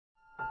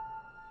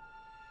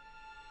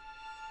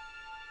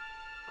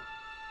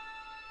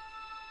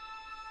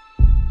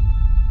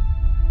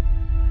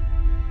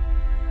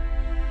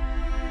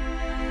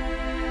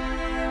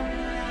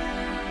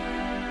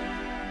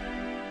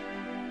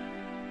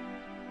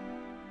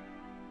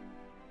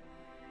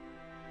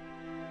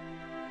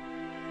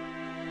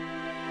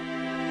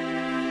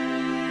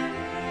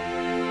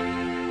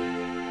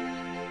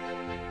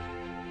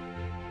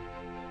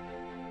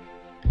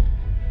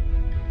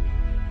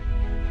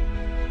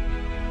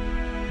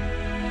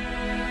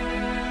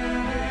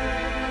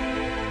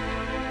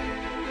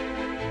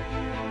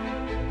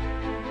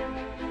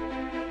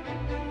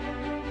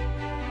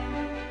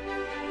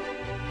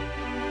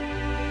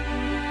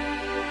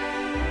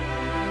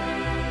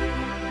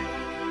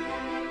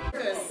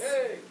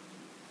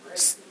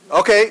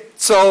Okay,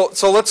 so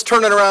let's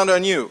turn it around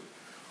on you.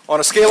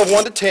 On a scale of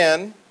 1 to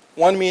 10,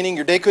 1 meaning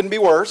your day couldn't be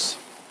worse.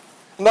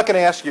 I'm not going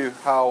to ask you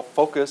how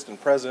focused and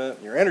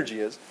present your energy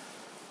is.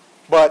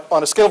 But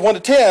on a scale of 1 to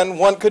 10,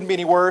 1 couldn't be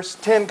any worse,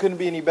 10 couldn't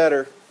be any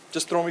better.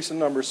 Just throw me some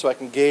numbers so I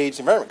can gauge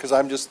the environment, because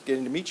I'm just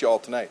getting to meet you all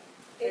tonight.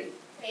 8.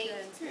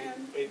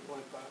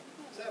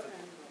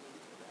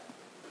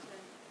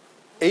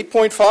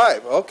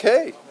 8.5,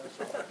 okay.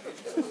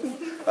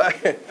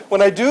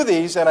 When I do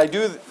these, and I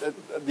do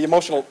the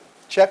emotional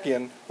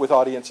check-in with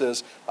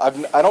audiences, I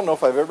don't know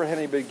if I've ever had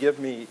anybody give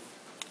me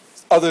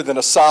other than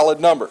a solid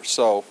number,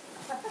 so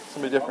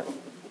somebody different.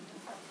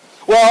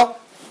 Well,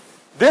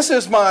 this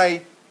is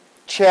my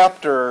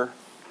chapter,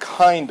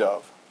 kind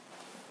of,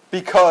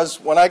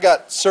 because when I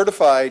got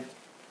certified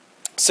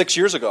 6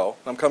 years ago,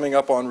 I'm coming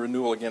up on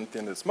renewal again at the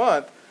end of this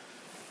month,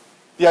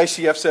 the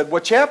ICF said,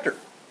 what chapter?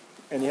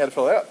 And you had to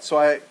fill it out.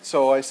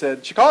 So I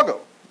said, Chicago.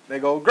 They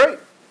go, great.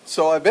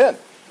 So I've been.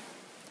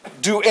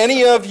 Do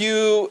any of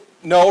you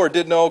know or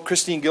did know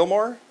Christine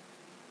Gilmore?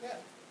 Yeah.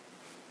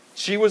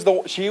 She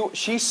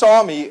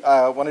saw me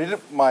when I did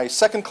my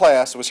second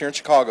class. It was here in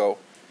Chicago.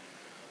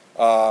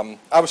 I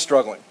was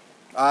struggling.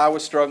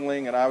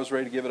 And I was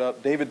ready to give it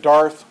up. David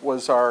Darth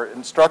was our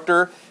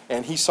instructor,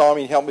 and he saw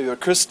me and helped me. But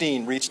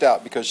Christine reached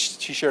out because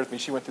she shared with me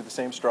she went through the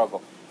same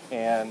struggle.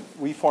 And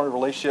we formed a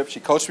relationship.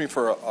 She coached me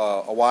for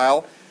a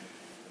while,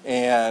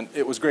 and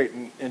it was great.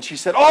 And she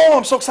said, oh,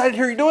 I'm so excited to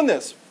hear you doing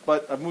this.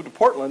 But I've moved to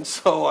Portland,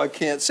 so I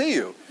can't see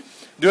you.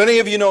 Do any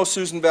of you know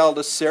Susan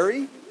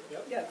Valdesari?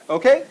 Yep. Yes.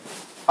 Okay.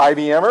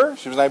 IBMer.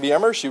 She was an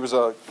IBMer. She was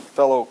a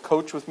fellow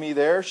coach with me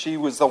there. She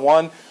was the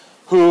one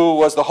who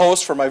was the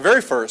host for my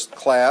very first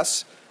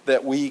class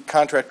that we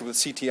contracted with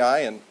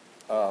CTI, and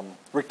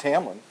Rick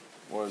Tamlin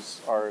was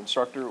our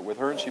instructor with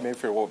her, and she made me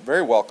feel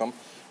very welcome.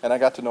 And I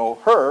got to know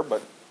her,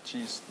 but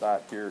she's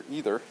not here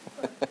either.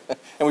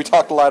 And we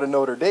talked a lot of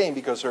Notre Dame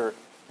because her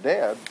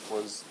dad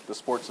was the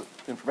sports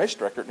information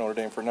director at Notre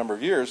Dame for a number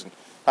of years and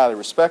highly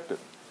respected.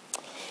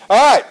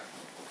 All right.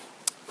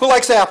 Who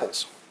likes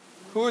apples?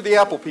 Who are the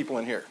apple people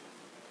in here?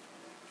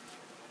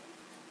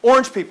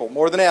 Orange people,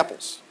 more than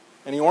apples.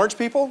 Any orange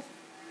people?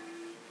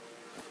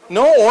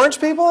 No orange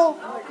people?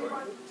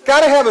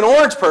 Got to have an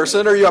orange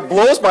person or you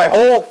blows my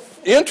whole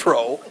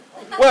intro.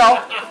 Well,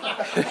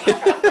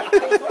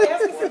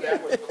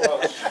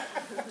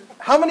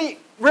 how many,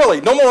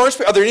 really, no more orange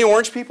people? Are there any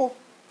orange people?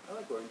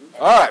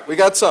 All right, we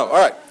got some. All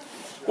right.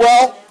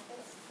 Well,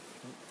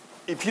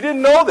 if you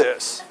didn't know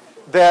this,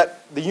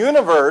 that the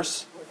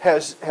universe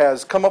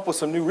has come up with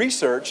some new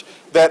research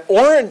that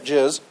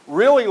oranges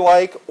really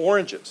like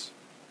oranges.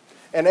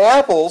 And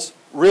apples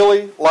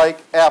really like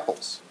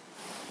apples.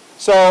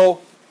 So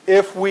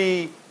if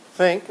we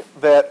think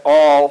that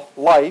all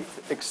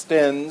life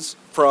extends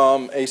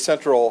from a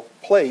central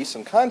place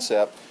and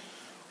concept,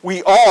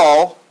 we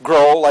all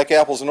grow like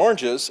apples and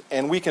oranges,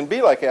 and we can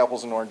be like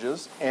apples and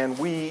oranges, and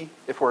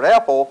if we're an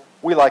apple,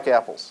 we like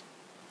apples.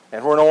 And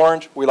if we're an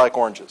orange, we like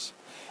oranges.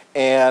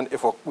 And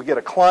if we get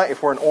a client,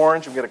 if we're an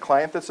orange and we get a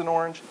client that's an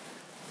orange,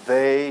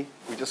 we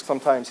just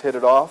sometimes hit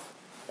it off,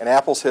 and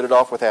apples hit it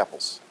off with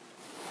apples.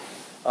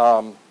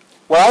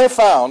 What I have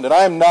found, and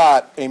I am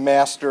not a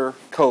master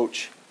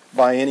coach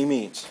by any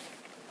means,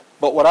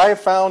 but what I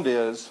have found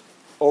is,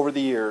 over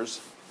the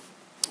years,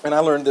 and I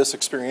learned this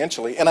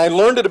experientially, and I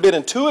learned it a bit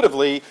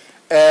intuitively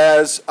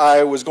as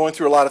I was going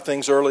through a lot of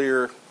things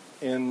earlier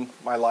in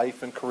my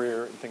life and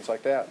career and things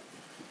like that,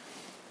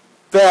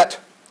 that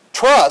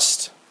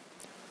trust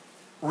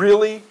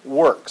really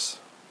works,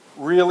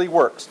 really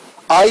works.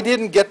 I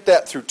didn't get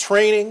that through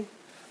training.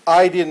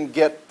 I didn't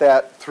get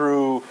that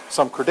through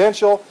some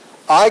credential.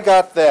 I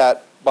got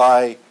that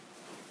by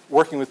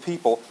working with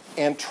people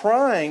and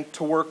trying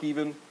to work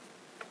even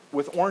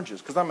with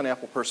oranges, because I'm an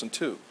apple person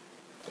too.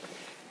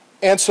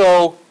 And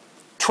so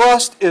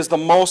trust is the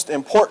most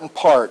important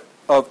part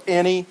of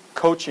any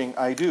coaching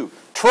I do.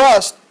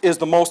 Trust is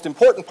the most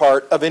important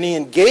part of any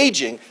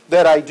engaging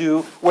that I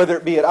do, whether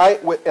it be at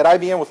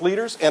IBM with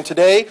leaders. And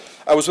today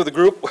I was with a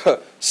group.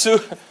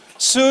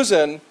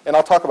 Susan, and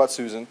I'll talk about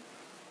Susan,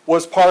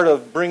 was part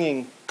of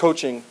bringing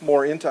coaching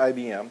more into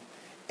IBM.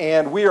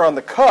 And we are on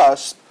the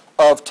cusp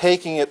of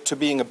taking it to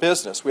being a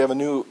business. We have a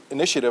new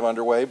initiative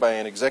underway by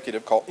an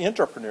executive called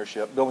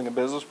Entrepreneurship, building a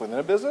business within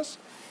a business.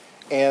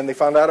 And they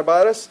found out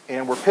about us,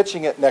 and we're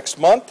pitching it next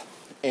month.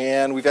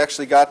 And we've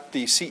actually got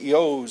the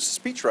CEO's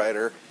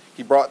speechwriter.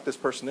 He brought this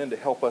person in to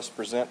help us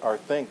present our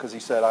thing because he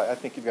said, I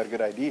think you've got a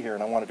good idea here,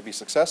 and I want it to be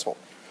successful.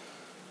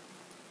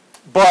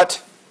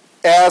 But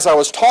as I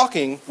was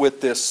talking with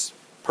this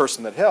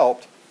person that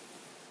helped,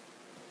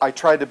 I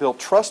tried to build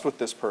trust with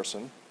this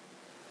person.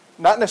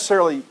 Not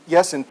necessarily,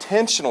 yes,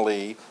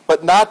 intentionally,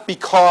 but not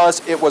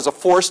because it was a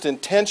forced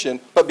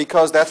intention, but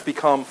because that's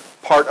become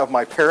part of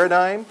my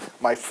paradigm,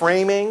 my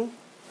framing.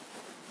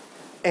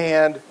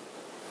 And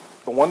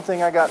the one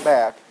thing I got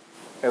back,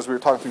 as we were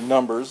talking through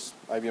numbers,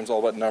 IBM's all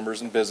about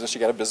numbers and business, you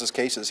got to have business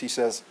cases, he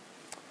says,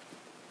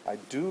 I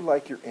do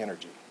like your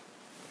energy.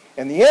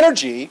 And the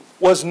energy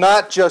was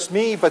not just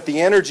me, but the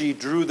energy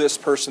drew this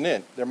person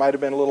in. There might have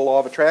been a little law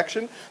of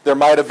attraction. There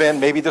might have been,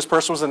 maybe this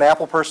person was an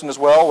Apple person as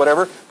well,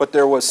 whatever, but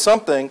there was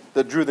something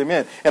that drew them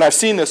in. And I've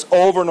seen this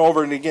over and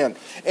over and again.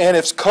 And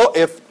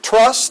if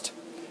trust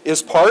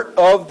is part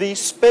of the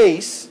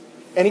space,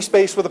 any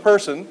space with a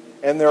person,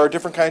 and there are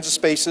different kinds of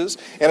spaces,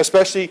 and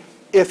especially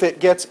if it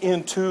gets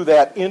into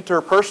that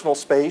interpersonal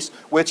space,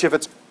 which if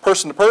it's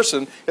person to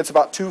person, it's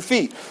about 2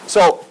 feet.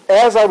 So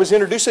as I was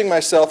introducing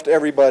myself to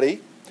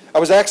everybody, I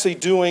was actually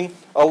doing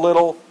a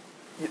little,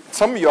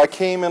 some of you, I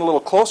came in a little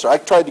closer. I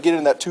tried to get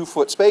in that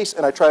 2-foot space,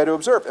 and I tried to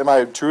observe. Am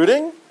I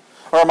intruding,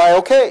 or am I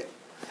okay?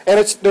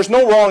 And there's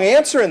no wrong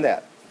answer in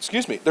that.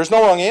 Excuse me. There's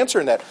no wrong answer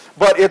in that.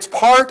 But it's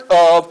part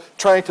of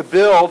trying to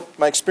build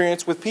my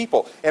experience with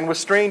people and with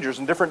strangers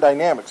and different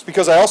dynamics.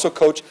 Because I also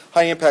coach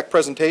high-impact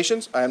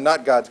presentations. I am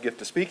not God's gift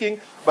to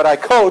speaking, but I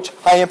coach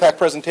high-impact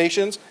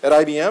presentations at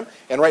IBM.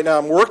 And right now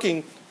I'm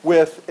working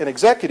with an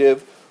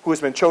executive who has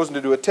been chosen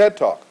to do a TED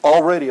Talk.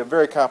 Already a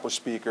very accomplished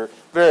speaker,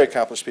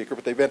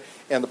 but they've been,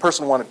 and the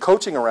person wanted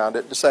coaching around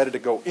it, decided to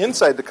go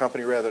inside the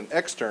company rather than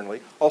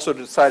externally, also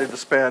decided to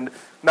spend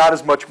not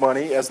as much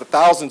money as the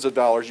thousands of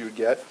dollars you would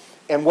get,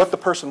 and what the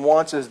person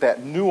wants is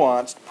that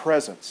nuanced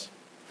presence.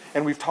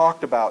 And we've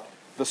talked about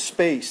the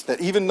space, that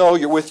even though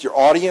you're with your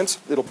audience,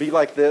 it'll be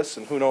like this,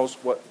 and who knows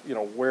what,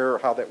 where or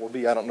how that will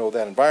be. I don't know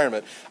that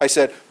environment. I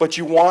said, but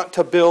you want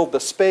to build the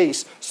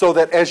space so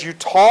that as you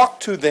talk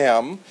to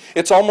them,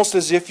 it's almost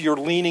as if you're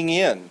leaning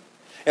in.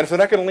 And if they're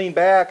not going to lean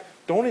back,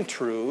 don't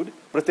intrude.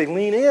 But if they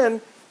lean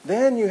in,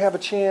 then you have a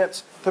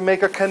chance to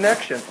make a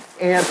connection.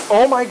 And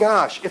oh my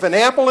gosh, if an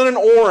apple and an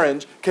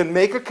orange can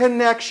make a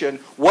connection,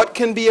 what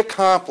can be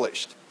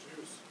accomplished?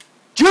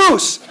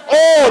 Juice!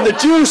 Oh, the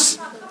juice!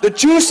 The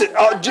juice,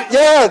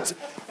 yeah.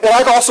 And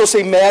I can also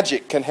say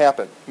magic can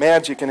happen.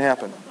 Magic can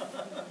happen.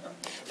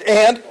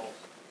 And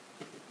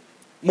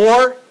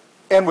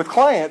with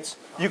clients,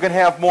 you can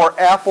have more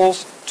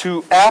apples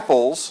to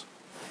apples,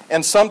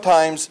 and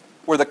sometimes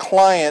where the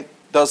client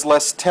does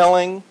less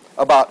telling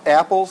about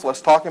apples, less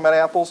talking about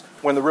apples,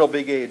 when the real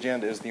big A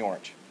agenda is the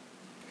orange.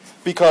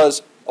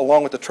 Because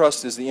along with the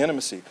trust is the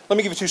intimacy. Let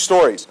me give you 2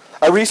 stories.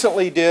 I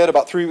recently did,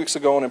 about 3 weeks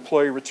ago, an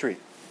employee retreat.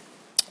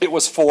 It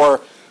was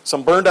for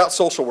some burned out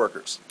social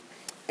workers.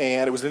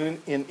 And it was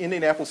in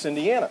Indianapolis,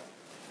 Indiana.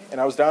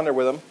 And I was down there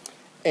with them.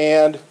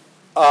 And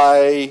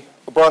I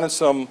brought in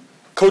some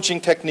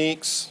coaching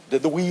techniques,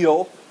 did the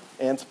wheel,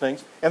 and some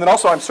things. And then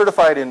also I'm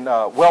certified in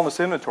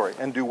wellness inventory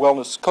and do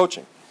wellness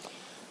coaching.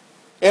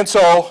 And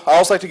so I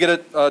also like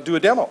to do a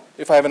demo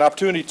if I have an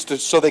opportunity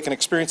so they can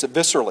experience it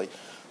viscerally.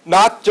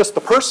 Not just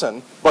the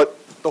person, but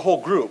the whole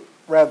group,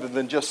 rather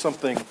than just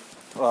something,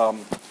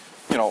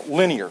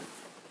 linear.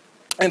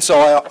 And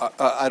so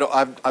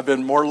I've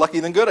been more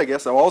lucky than good, I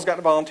guess. I've always gotten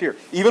a volunteer.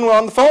 Even when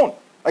on the phone,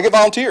 I get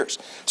volunteers.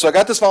 So I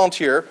got this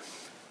volunteer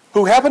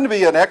who happened to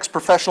be an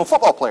ex-professional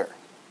football player.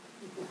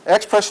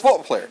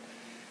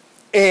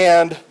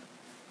 And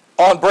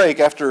on break,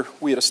 after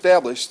we had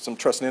established some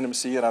trust and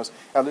intimacy, and I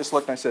just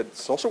looked and I said,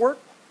 social work?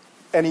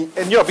 And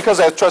because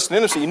I had trust and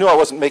intimacy, he knew I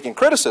wasn't making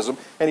criticism.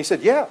 And he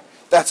said, yeah,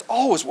 that's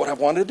always what I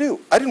wanted to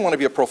do. I didn't want to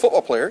be a pro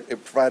football player.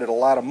 It provided a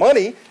lot of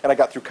money, and I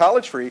got through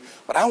college free.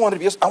 But I want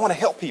to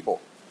help people.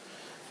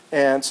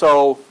 And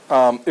so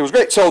it was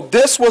great. So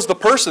this was the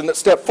person that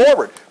stepped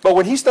forward. But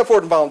when he stepped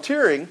forward in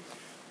volunteering,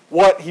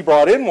 what he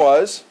brought in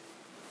was,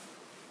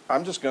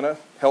 I'm just going to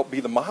help be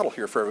the model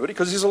here for everybody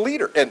because he's a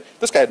leader. And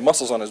this guy had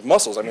muscles on his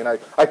muscles. I mean,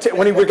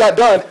 when we got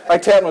done, I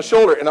tapped him on the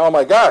shoulder, and oh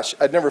my gosh,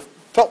 I'd never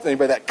felt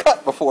anybody that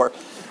cut before.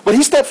 But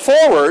he stepped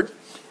forward,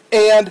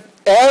 and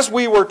as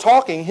we were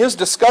talking, his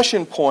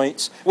discussion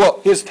points,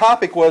 his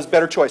topic was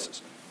better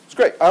choices. It's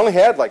great. I only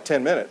had like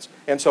 10 minutes.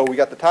 And so we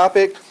got the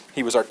topic.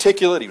 He was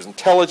articulate. He was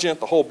intelligent,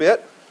 the whole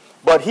bit.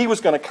 But he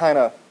was going to kind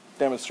of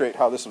demonstrate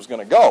how this was going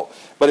to go.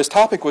 But his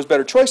topic was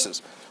better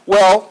choices.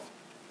 Well,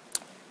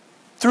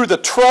 through the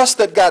trust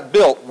that got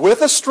built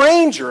with a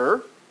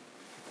stranger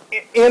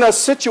in a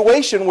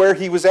situation where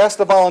he was asked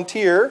to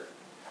volunteer,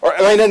 or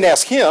I didn't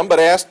ask him, but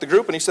I asked the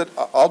group, and he said,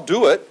 I'll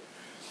do it.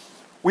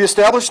 We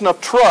established enough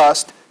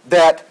trust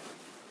that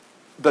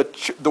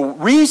the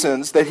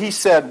reasons that he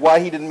said why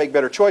he didn't make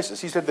better choices,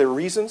 he said their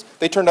reasons,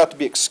 they turned out to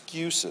be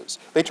excuses.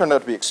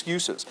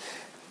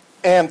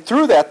 And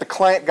through that, the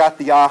client got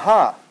the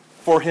aha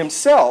for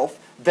himself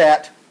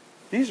that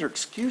these are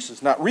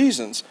excuses, not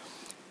reasons.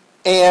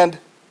 And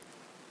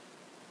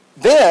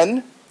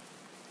then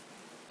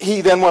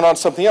he then went on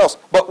to something else.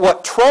 But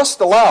what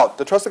trust allowed,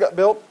 the trust that got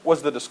built,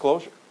 was the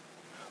disclosure.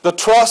 The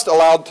trust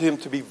allowed him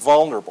to be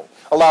vulnerable,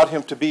 allowed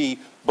him to be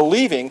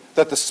believing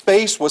that the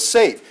space was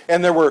safe.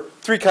 And there were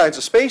 3 kinds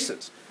of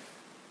spaces.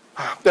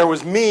 There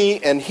was me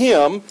and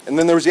him, and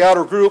then there was the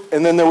outer group,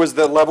 and then there was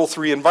the level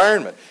 3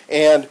 environment.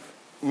 And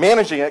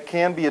managing it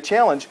can be a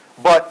challenge,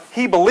 but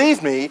he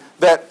believed me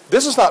that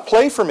this is not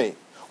play for me.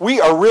 We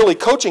are really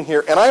coaching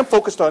here, and I am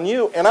focused on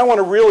you, and I want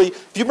to really,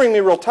 if you bring me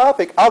a real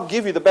topic, I'll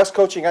give you the best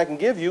coaching I can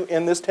give you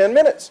in this 10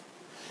 minutes.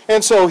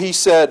 And so he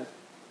said,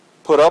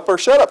 put up or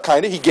shut up,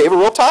 kind of. He gave a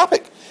real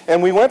topic,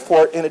 and we went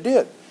for it, and it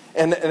did.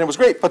 and it was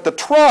great. But the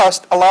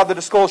trust allowed the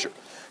disclosure.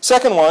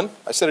 Second one,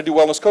 I said I do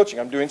wellness coaching.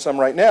 I'm doing some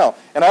right now.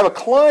 And I have a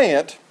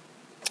client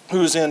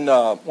who's in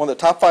one of the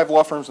top 5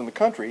 law firms in the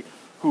country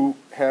who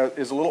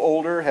is a little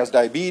older, has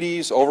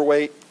diabetes,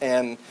 overweight,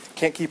 and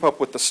can't keep up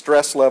with the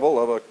stress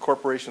level of a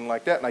corporation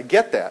like that. And I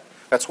get that.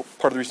 That's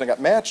part of the reason I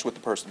got matched with the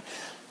person.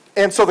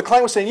 And so the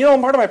client was saying, you know,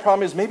 part of my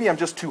problem is maybe I'm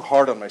just too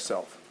hard on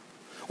myself.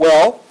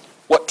 Well,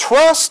 what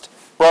trust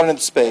brought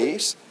into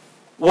space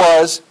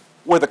was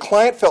where the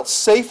client felt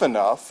safe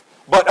enough,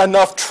 but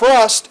enough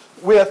trust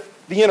with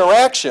the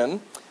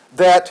interaction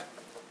that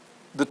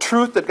the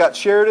truth that got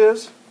shared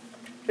is,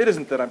 it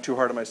isn't that I'm too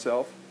hard on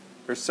myself.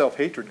 There's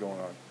self-hatred going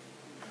on.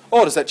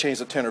 Oh, does that change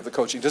the tenor of the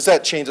coaching? Does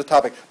that change the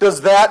topic?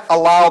 Does that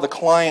allow the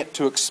client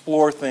to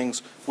explore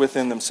things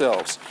within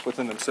themselves?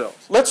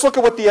 Let's look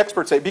at what the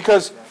experts say,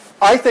 because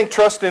I think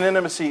trust and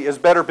intimacy is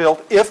better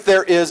built if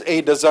there is a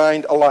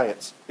designed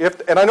alliance.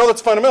 And I know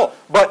that's fundamental,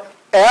 but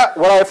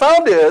what I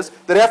found is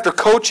that after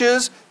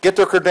coaches get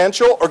their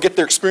credential or get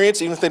their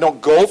experience, even if they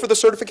don't go for the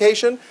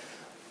certification,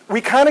 we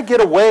kind of get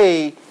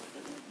away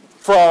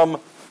from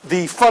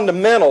the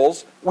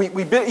fundamentals. We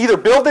either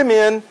build them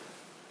in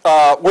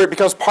where it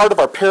becomes part of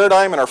our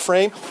paradigm and our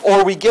frame,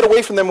 or we get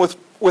away from them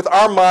with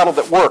our model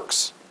that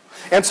works.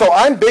 And so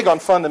I'm big on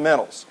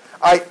fundamentals.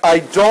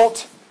 I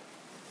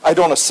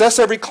don't assess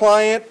every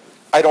client.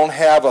 I don't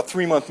have a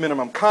 3-month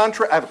minimum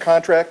contract. I have a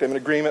contract. I have an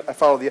agreement. I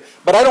follow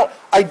but I don't.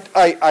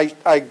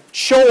 I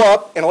show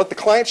up and let the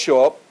client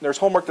show up. There's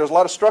homework. There's a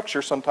lot of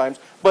structure sometimes,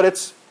 but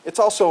it's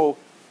also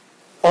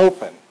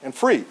open and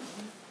free.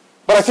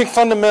 But I think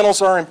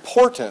fundamentals are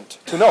important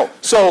to know.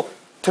 So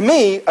to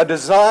me, a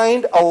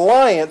designed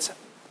alliance,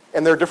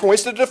 and there are different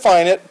ways to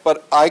define it,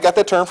 but I got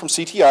that term from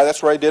CTI.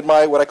 That's where I did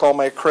what I call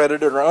my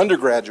accredited or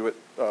undergraduate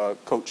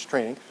coach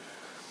training.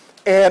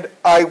 And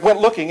I went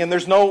looking, and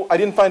I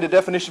didn't find a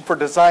definition for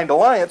designed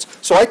alliance.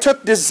 So I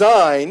took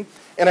design,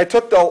 and I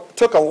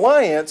took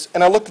alliance,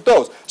 and I looked at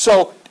those.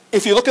 So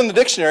if you look in the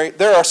dictionary,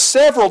 there are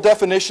several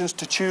definitions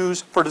to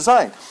choose for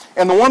design.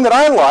 And the one that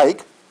I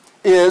like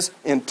is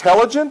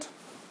intelligent,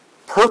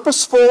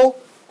 purposeful,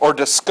 or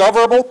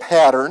discoverable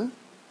pattern.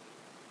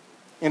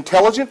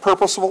 Intelligent,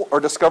 purposeful, or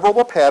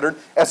discoverable pattern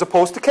as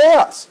opposed to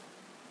chaos.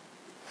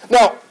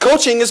 Now,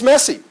 coaching is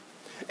messy.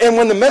 And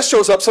when the mess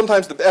shows up,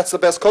 sometimes that's the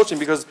best coaching,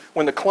 because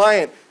when the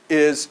client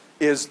is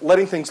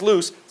letting things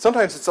loose,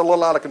 sometimes it's a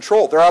little out of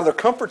control. They're out of their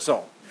comfort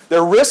zone.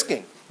 They're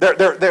risking.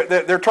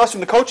 They're trusting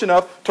the coach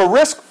enough to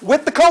risk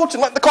with the coach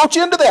and let the coach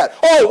into that.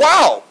 Oh,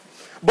 wow.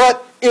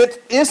 But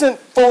it isn't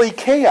fully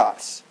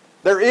chaos.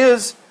 There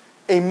is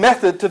a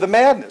method to the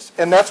madness.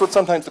 And that's what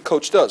sometimes the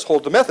coach does,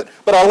 hold the method.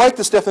 But I like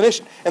this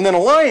definition. And then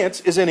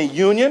alliance is in a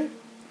union,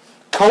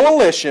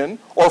 coalition,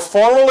 or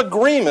formal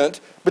agreement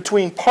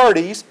between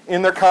parties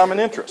in their common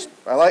interest.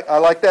 I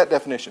like that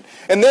definition.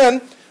 And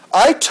then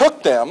I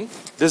took them,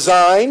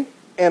 design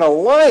and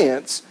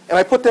alliance, and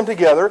I put them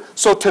together.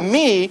 So to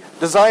me,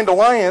 designed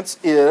alliance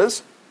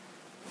is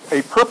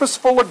a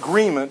purposeful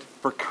agreement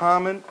for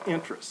common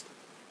interest.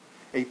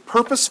 A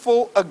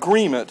purposeful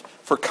agreement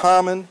for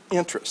common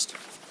interest.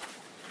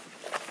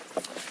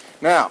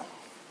 Now,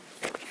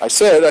 I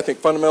said I think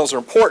fundamentals are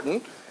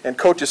important, and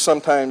coaches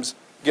sometimes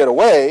get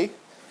away,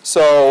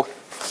 so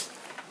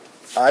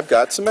I've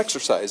got some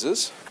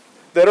exercises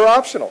that are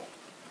optional.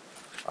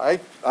 I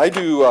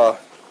do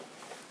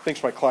things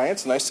for my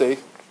clients, and I say,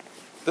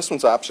 this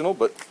one's optional,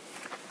 but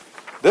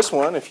this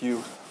one, if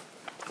you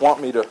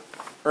want me to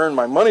earn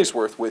my money's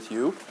worth with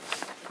you,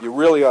 you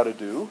really ought to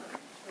do.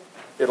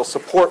 It'll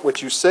support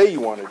what you say you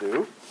want to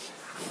do.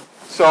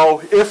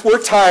 So if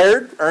we're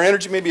tired, our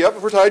energy may be up.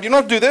 If we're tired, you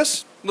don't have to do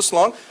this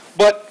long,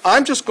 but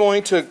I'm just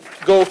going to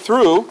go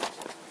through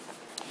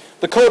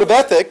the Code of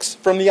Ethics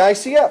from the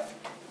ICF.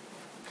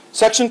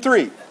 Section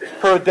 3,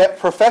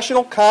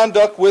 professional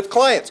conduct with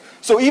clients.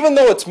 So even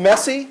though it's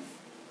messy,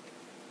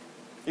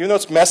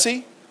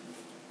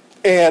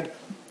 and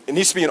it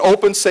needs to be an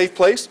open, safe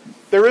place,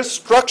 there is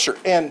structure.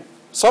 And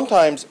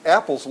sometimes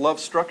apples love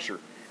structure.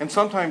 And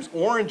sometimes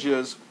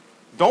oranges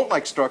don't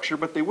like structure,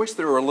 but they wish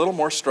there were a little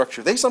more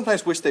structure. They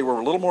sometimes wish they were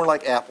a little more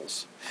like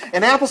apples.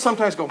 And apples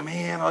sometimes go,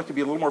 man, I like to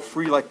be a little more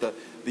free like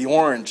the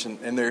orange. And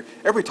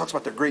everybody talks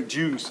about their great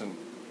juice, and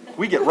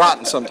we get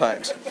rotten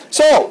sometimes.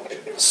 So,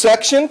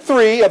 Section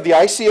 3 of the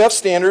ICF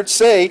standards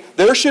say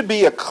there should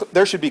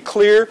be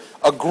clear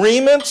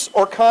agreements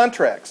or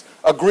contracts.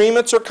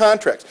 Agreements or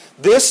contracts.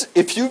 This,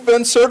 if you've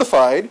been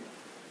certified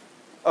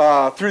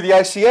through the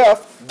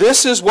ICF,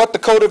 this is what the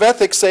Code of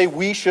Ethics say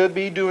we should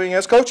be doing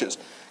as coaches.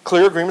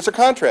 Clear agreements or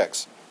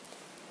contracts.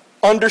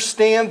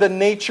 Understand the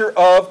nature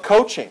of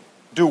coaching.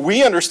 Do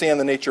we understand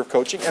the nature of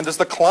coaching? And does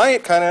the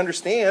client kind of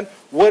understand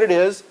what it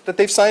is that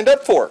they've signed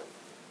up for?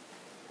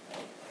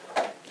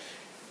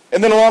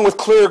 And then along with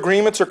clear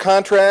agreements or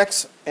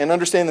contracts and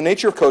understand the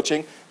nature of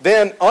coaching,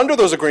 then under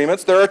those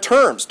agreements there are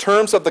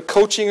terms of the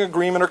coaching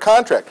agreement or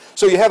contract.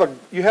 So you have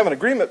an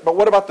agreement, but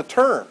what about the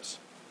terms?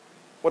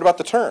 What about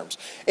the terms?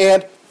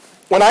 And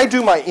when I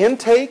do my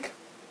intake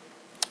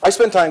I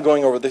spend time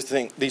going over these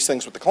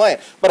things with the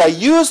client, but I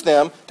use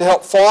them to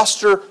help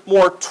foster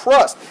more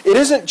trust. It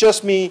isn't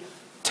just me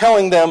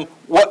telling them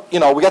what, we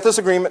got this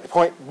agreement,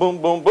 point,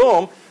 boom, boom,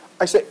 boom.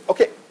 I say,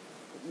 okay,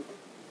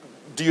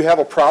 do you have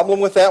a problem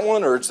with that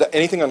one, or is that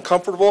anything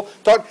uncomfortable?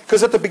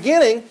 Because at the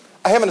beginning,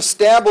 I've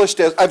established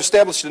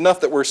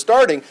enough that we're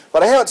starting,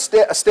 but I haven't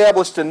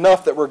established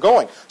enough that we're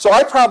going. So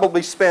I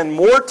probably spend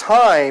more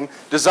time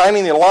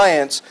designing the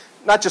alliance,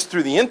 not just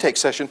through the intake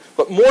session,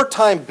 but more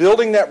time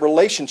building that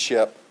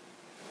relationship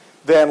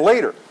than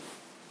later.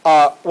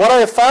 What I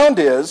have found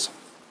is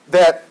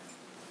that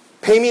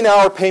pay me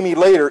now or pay me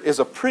later is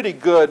a pretty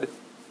good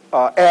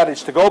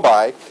adage to go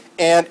by,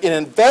 and an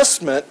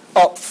investment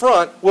up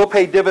front will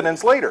pay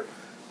dividends later.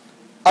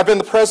 I've been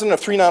the president of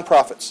 3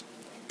 nonprofits,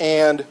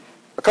 and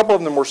a couple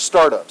of them were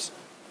startups.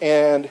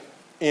 And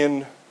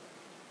in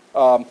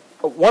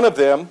one of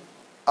them,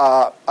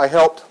 I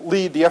helped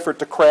lead the effort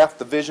to craft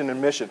the vision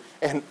and mission.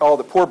 And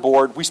the poor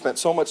board, we spent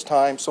so much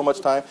time.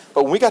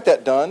 But when we got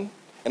that done,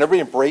 and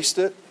everybody embraced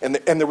it, and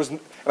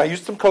I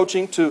used some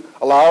coaching to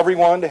allow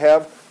everyone to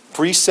have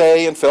free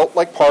say and felt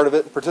like part of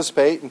it and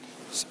participate and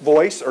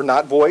voice or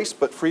not voice,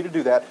 but free to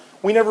do that.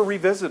 We never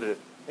revisited it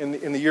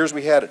in the years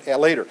we had it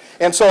later.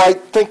 And so I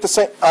think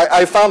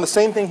I found the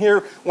same thing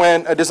here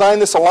when I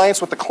designed this alliance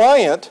with the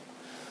client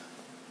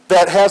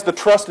that has the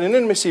trust and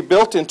intimacy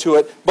built into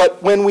it.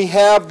 But when we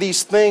have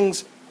these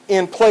things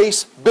in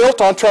place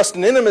built on trust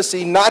and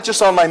intimacy, not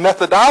just on my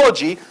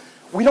methodology,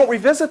 we don't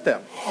revisit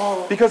them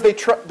because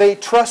they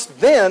trust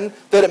then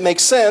that it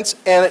makes sense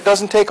and it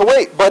doesn't take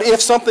away. But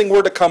if something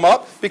were to come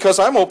up, because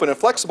I'm open and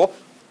flexible,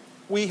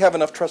 we have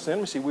enough trust and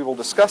intimacy, we will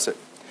discuss it.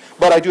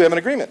 But I do have an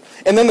agreement.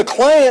 And then the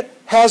client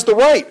has the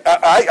right,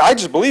 I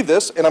just believe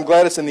this, and I'm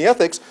glad it's in the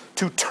ethics,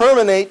 to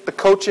terminate the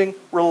coaching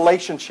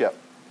relationship.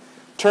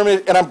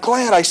 Terminate, and I'm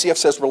glad ICF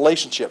says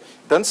relationship.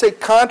 It doesn't say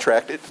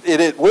contract.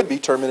 It would be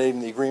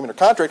terminating the agreement or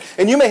contract.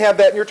 And you may have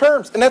that in your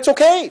terms, and that's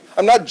okay.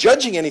 I'm not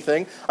judging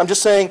anything. I'm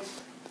just saying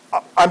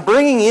I'm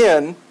bringing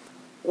in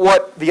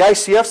what the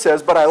ICF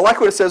says, but I like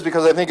what it says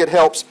because I think it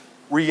helps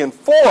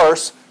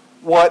reinforce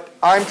what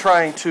I'm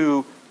trying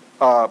to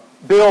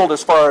build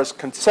as far as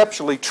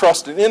conceptually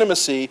trust and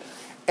intimacy,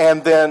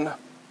 and then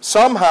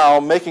somehow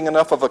making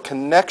enough of a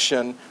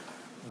connection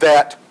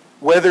that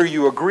whether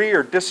you agree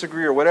or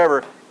disagree or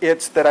whatever,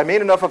 it's that I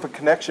made enough of a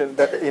connection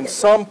that in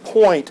some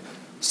point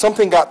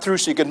something got through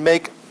so you could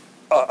make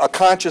a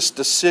conscious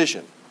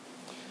decision.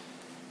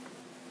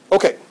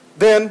 Okay,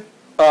 then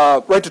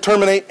right to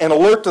terminate and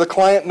alert to the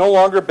client no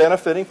longer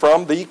benefiting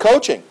from the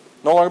coaching.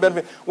 No longer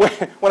benefiting.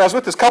 When I was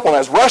with this couple and I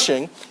was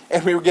rushing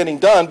and we were getting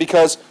done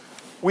because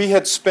we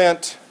had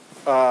spent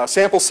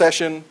sample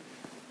session,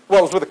 well,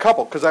 it was with a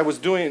couple because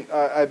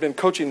I've been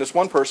coaching this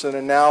one person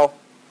and now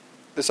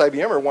this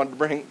IBMer wanted to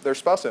bring their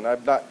spouse in.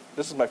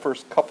 This is my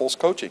first couples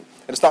coaching.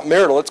 And it's not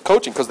marital, it's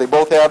coaching because they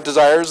both have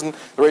desires and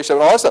the relationship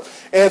and all that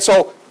stuff. And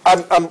so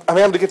I'm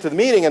having to get to the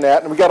meeting and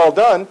that, and we got all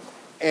done,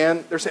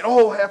 and they're saying,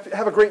 oh,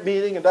 have a great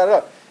meeting and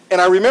da-da-da.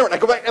 And I remember, and I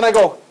go back and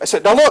I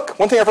said, now look,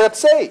 one thing I forgot to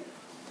say.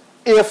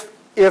 If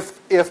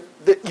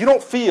you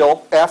don't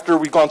feel, after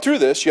we've gone through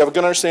this, you have a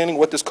good understanding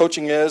what this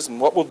coaching is and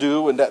what we'll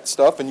do and that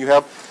stuff, and you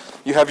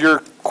have your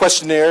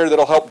questionnaire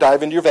that'll help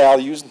dive into your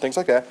values and things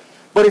like that.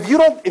 But if you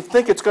don't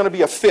think it's going to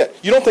be a fit,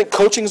 you don't think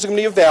coaching is going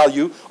to be a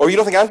value, or you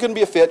don't think I'm going to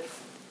be a fit,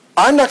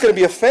 I'm not going to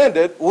be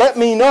offended. Let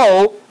me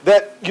know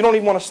that you don't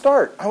even want to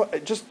start.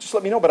 Just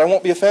let me know, but I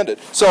won't be offended.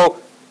 So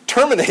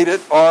terminate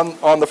it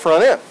on the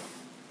front end.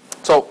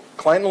 So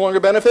client no longer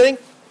benefiting,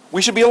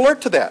 we should be alert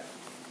to that.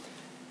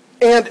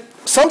 And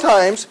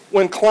sometimes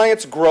when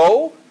clients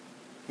grow,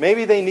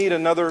 maybe they need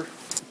another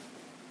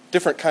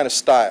different kind of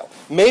style.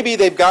 Maybe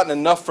they've gotten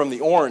enough from the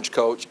orange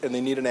coach and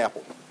they need an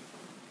apple.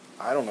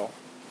 I don't know.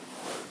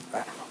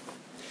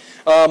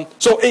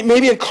 So it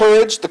maybe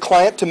encourage the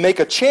client to make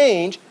a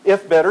change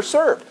if better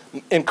served.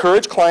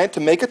 Encourage client to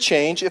make a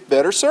change if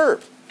better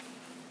served.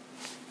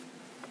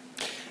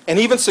 And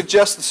even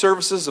suggest the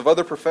services of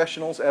other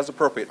professionals as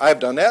appropriate. I've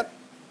done that,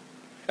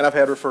 and I've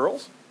had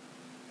referrals.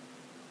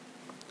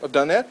 I've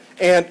done that.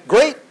 And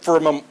great for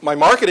my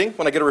marketing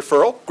when I get a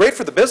referral. Great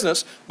for the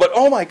business. But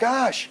oh my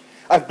gosh,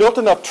 I've built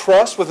enough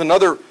trust with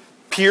another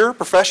peer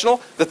professional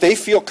that they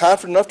feel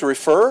confident enough to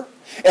refer.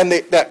 And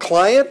that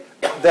client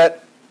that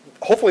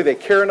hopefully they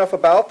care enough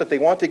about, that they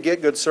want to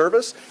get good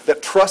service,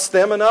 that trusts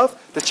them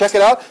enough to check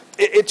it out.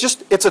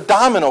 It's a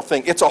domino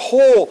thing. It's a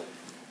whole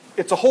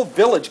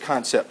village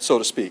concept, so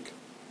to speak.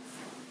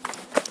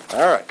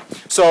 All right.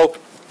 So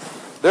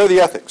there are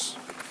the ethics.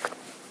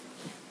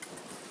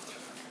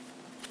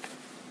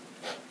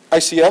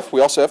 ICF, we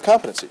also have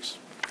competencies.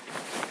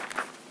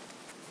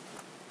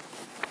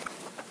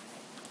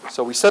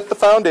 So we set the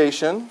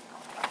foundation.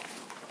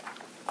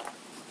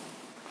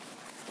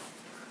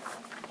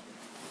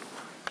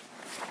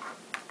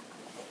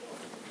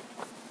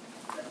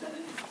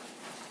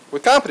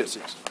 With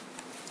competencies.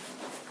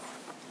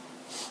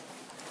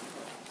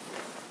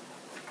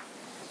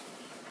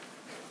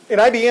 In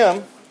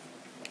IBM,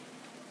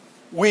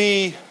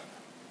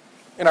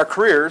 in our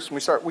careers,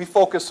 we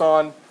focus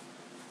on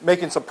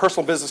making some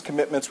personal business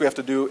commitments we have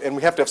to do, and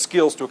we have to have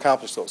skills to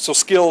accomplish those. So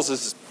skills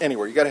is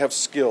anywhere. You got to have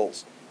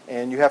skills,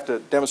 and you have to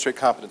demonstrate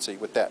competency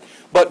with that.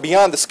 But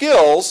beyond the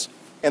skills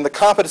and the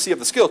competency of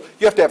the skills,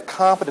 you have to have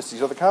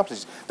competencies, other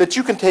competencies that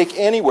you can take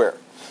anywhere.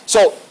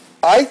 So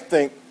I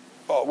think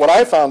what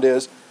I found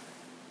is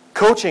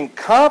coaching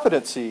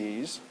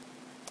competencies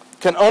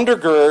can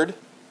undergird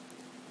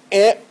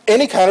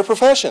any kind of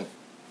profession.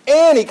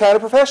 Any kind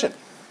of profession.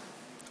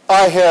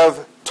 I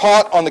have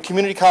taught on the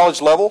community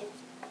college level.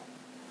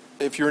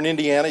 If you're in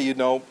Indiana, you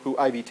know who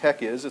Ivy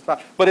Tech is. It's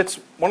not, but it's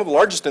one of the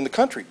largest in the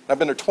country. I've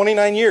been there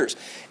 29 years.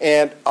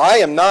 And I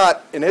am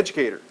not an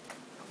educator.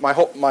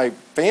 My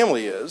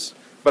family is,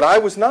 but I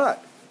was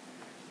not.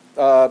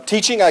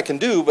 Teaching I can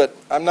do, but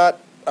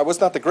I was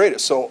not the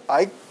greatest. So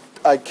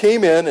I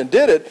came in and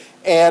did it,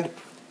 and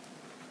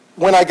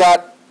when I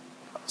got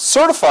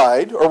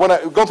certified, or when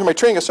I was going through my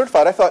training as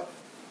certified, I thought,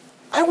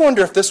 I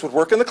wonder if this would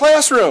work in the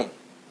classroom.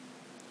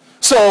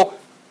 So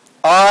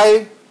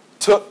I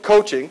took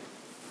coaching.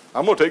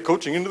 I'm going to take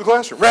coaching into the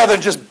classroom rather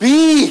than just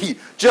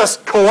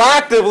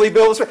coactively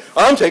build this.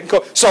 I'm taking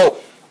coaching. So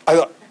I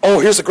thought, oh,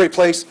 here's a great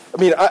place.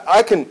 I mean,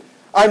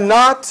 I'm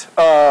not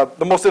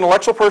the most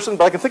intellectual person,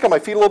 but I can think on my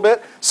feet a little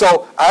bit.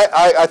 So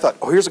I thought,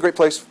 oh, here's a great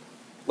place.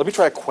 Let me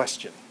try a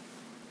question.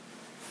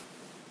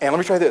 And let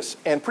me try this.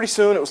 And pretty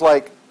soon it was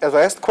like, as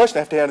I asked the question, I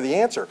have to answer the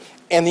answer.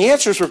 And the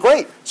answers were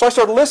great. So I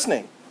started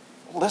listening.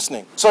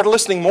 Started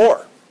listening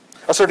more.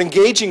 I started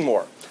engaging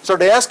more.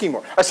 Started asking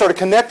more. I started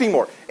connecting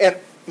more. And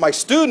my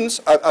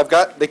students,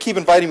 they keep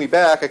inviting me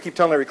back. I keep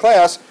telling every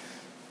class,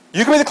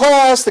 you can be the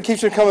class that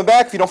keeps me coming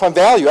back if you don't find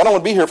value. I don't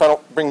want to be here if I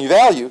don't bring you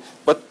value.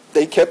 But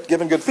they kept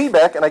giving good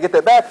feedback, and I get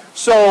that back.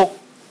 So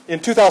in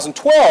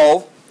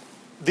 2012,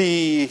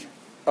 they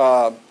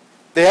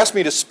asked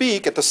me to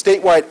speak at the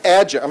statewide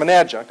adjunct. I'm an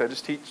adjunct. I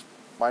just teach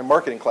my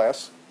marketing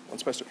class one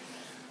semester.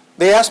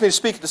 They asked me to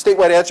speak at the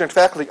statewide adjunct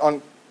faculty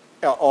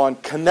on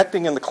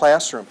connecting in the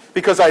classroom.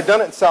 Because I'd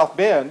done it in South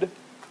Bend,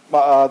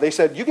 they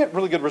said, you get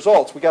really good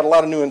results. We got a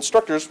lot of new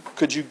instructors.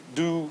 Could you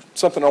do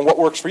something on what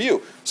works for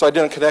you? So I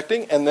did on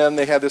connecting, and then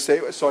they had this.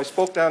 So I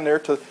spoke down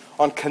there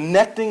on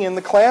connecting in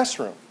the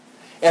classroom.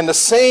 And the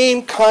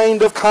same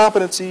kind of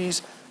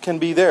competencies can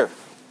be there.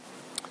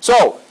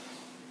 So,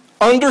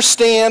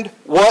 understand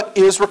what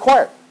is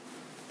required.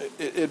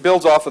 It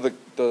builds off of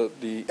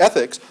the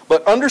ethics,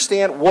 but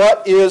understand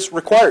what is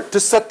required to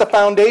set the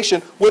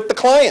foundation with the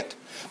client.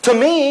 To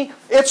me,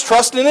 it's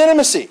trust and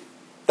intimacy.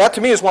 That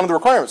to me is one of the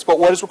requirements, but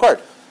what is required?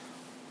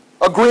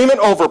 Agreement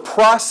over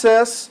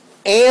process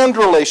and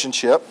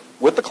relationship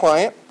with the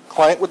client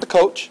with the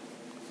coach,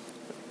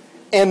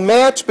 and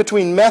match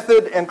between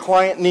method and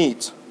client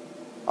needs.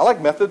 I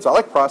like methods, I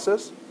like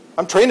process.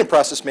 I'm trained in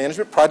process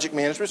management, project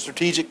management,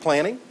 strategic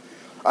planning.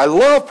 I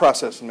love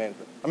process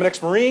management. I'm an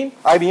ex-Marine,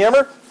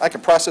 IBMer. I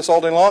can process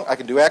all day long. I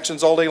can do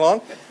actions all day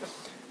long.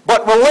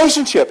 But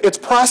relationship, it's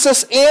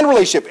process and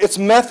relationship. It's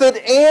method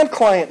and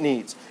client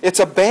needs. It's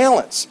a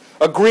balance.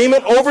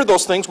 Agreement over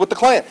those things with the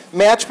client.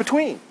 Match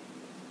between.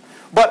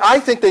 But I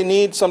think they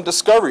need some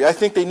discovery. I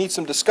think they need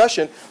some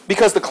discussion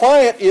because the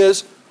client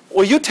is,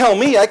 well, you tell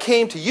me, I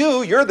came to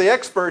you, you're the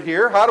expert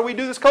here, how do we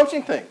do this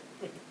coaching thing?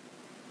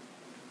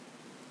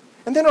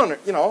 And then,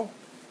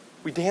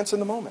 we dance in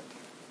the moment.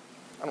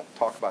 I don't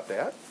talk about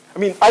that. I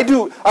mean,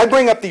 I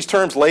bring up these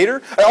terms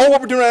later. What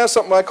we're doing now is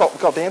something we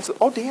call dance.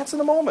 Oh, dance in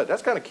the moment.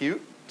 That's kind of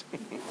cute.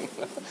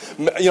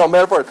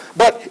 Metaphor.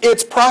 But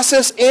it's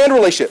process and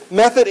relationship,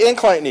 method and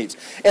client needs.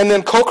 And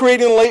then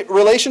co-creating a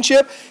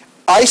relationship,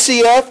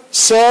 ICF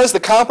says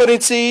the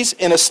competencies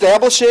in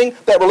establishing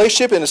that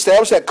relationship and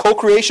establish that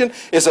co-creation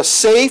is a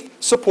safe,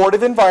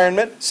 supportive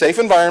environment,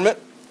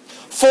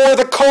 for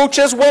the coach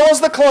as well as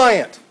the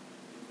client.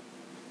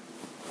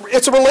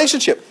 It's a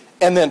relationship.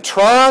 And then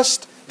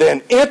trust,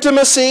 then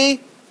intimacy,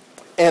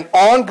 and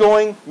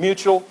ongoing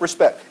mutual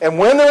respect. And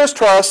when there is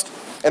trust,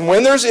 and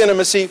when there's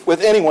intimacy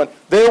with anyone,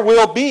 there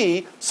will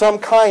be some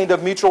kind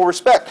of mutual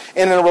respect.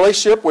 And in a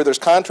relationship where there's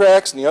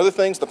contracts and the other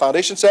things, the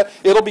foundation set,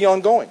 it'll be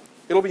ongoing.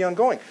 It'll be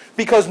ongoing.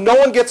 Because no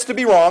one gets to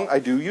be wrong. I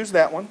do use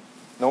that one.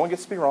 No one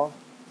gets to be wrong.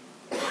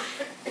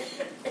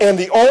 And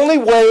the only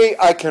way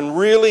I can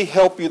really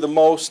help you the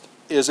most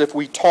is if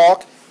we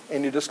talk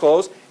and you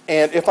disclose.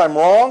 And if I'm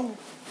wrong,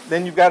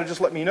 then you've got to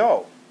just let me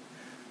know.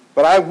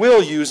 But I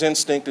will use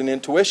instinct and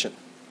intuition.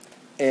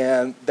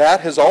 And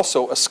that is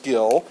also a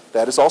skill,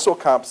 that is also a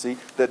competency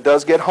that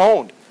does get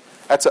honed.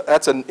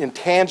 That's an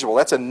intangible,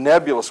 that's a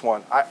nebulous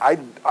one.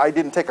 I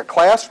didn't take a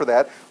class for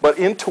that, but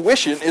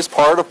intuition is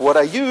part of what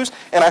I use.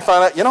 And I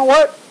found out, you know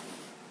what?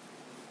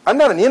 I'm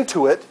not an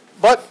intuit,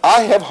 but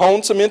I have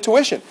honed some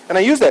intuition. And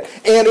I use that.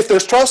 And if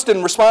there's trust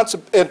and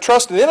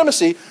trust and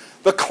intimacy,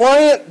 the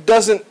client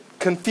doesn't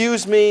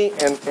confuse me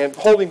and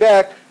hold me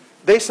back.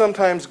 They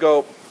sometimes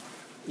go,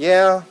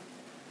 yeah,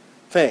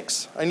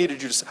 thanks. I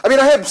needed you to say. I mean,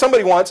 I had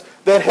somebody once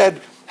that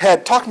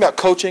had talked about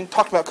coaching,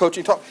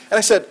 and I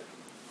said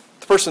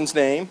the person's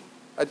name.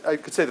 I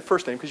could say the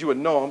first name because you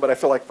wouldn't know him, but I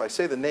feel like if I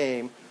say the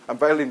name, I'm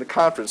violating the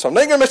confidence. So I'm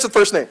not going to mention the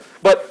first name.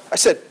 But I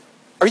said,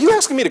 are you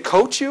asking me to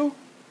coach you?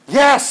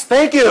 Yes,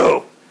 thank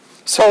you.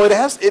 So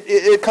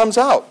it comes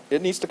out.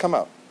 It needs to come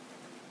out.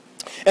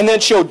 And then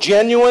show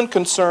genuine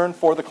concern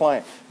for the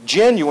client.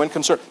 Genuine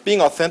concern.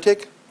 Being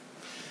authentic.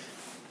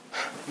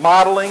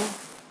 Modeling.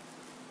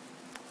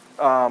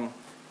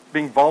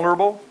 Being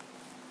vulnerable.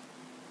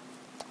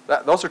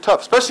 Those are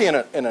tough, especially in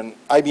an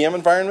IBM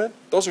environment.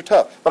 Those are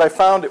tough. But I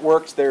found it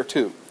works there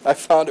too.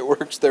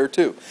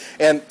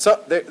 And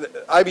so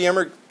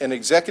IBM and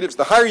executives,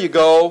 the higher you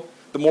go,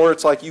 the more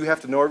it's like you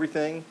have to know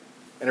everything,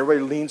 and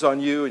everybody leans on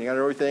you, and you got to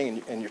know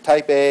everything, and you're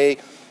type A,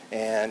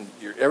 and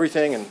you're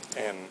everything, and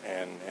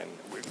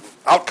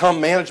outcome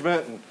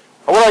management, and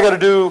what do I got to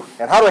do,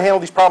 and how do I handle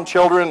these problem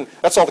children?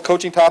 That's all the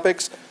coaching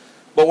topics.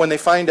 But when they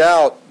find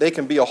out they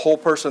can be a whole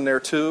person there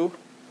too,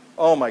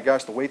 oh my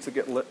gosh, the weights that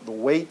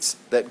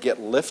get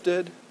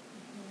lifted,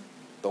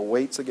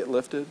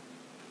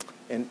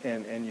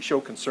 and you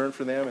show concern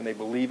for them, and they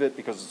believe it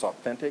because it's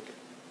authentic,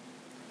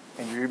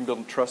 and you're even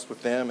building trust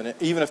with them, and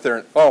even if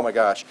they're, oh my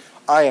gosh,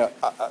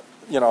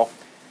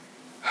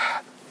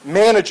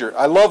 manager.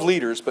 I love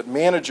leaders, but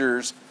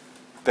managers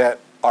that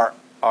are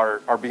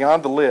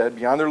beyond the lid,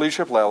 beyond their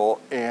leadership level,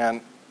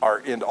 and are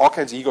into all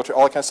kinds of ego,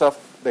 all that kind of stuff.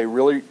 They're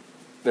really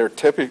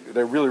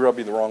rub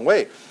me the wrong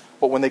way.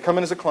 But when they come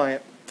in as a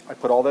client, I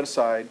put all that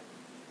aside,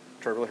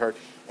 try really hard,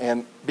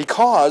 and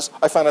because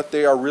I found out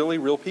they are really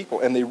real people,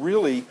 and they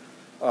really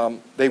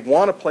they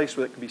want a place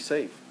where it can be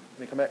safe.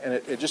 And they come back, and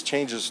it just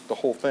changes the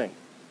whole thing.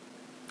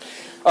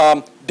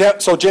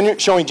 So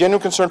showing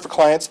genuine concern for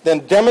clients,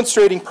 then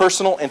demonstrating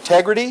personal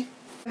integrity,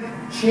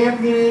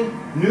 championing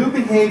new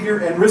behavior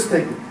and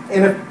risk-taking.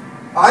 And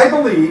I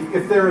believe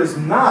if there is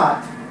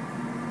not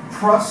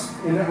trust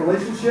in that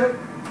relationship,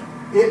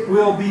 it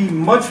will be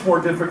much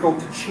more difficult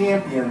to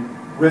champion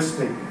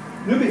risk-taking.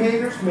 New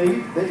behaviors,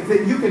 maybe.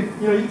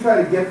 You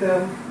try to get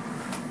them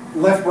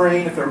left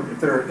brain if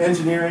they're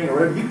engineering or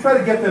whatever. You try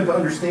to get them to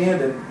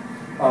understand it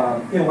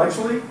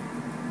intellectually,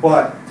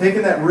 but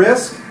taking that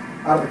risk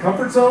out of the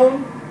comfort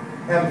zone,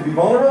 having to be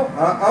vulnerable,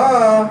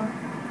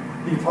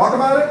 can you talk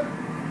about it?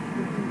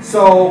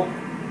 So,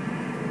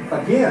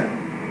 again,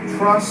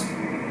 trust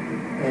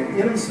and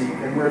intimacy,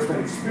 and where it's been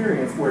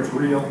experienced, where it's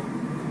real,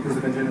 because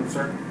of genuine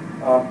concern,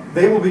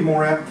 they will be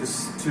more apt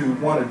to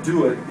want to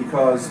do it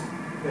because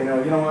they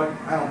know, you know what,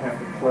 I don't have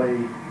to play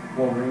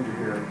Lone Ranger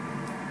here.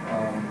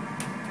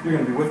 You're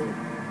going to be with me.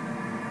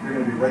 You're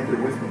going to be right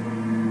there with me.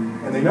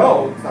 And they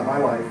know it's not my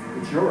life,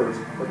 it's yours,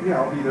 but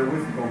yeah, I'll be there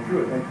with you going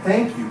through it. And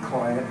thank you,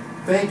 client.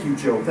 Thank you,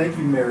 Joe. Thank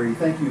you, Mary.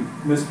 Thank you,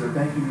 Mr.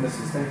 Thank you,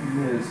 Mrs. Thank you,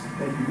 Ms.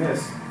 Thank you,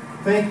 Miss.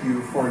 Thank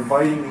you for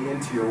inviting me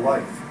into your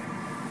life.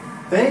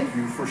 Thank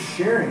you for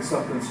sharing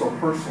something so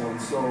personal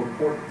and so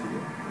important to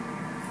you.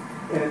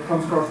 And it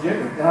comes across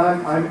genuine.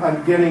 And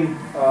I'm getting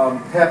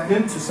tapped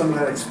into some of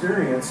that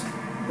experience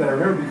that I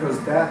remember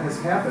because that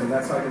has happened.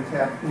 That's how I can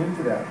tap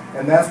into that.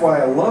 And that's why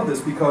I love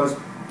this, because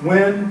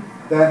when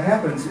that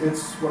happens,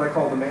 it's what I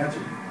call the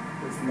magic.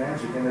 It's the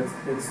magic, and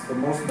it's the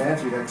most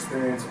magic I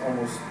experience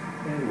almost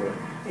anywhere.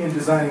 In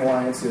designing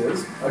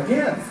alliances,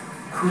 again,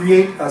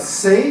 create a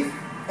safe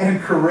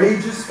and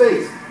courageous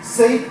space.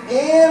 Safe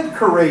and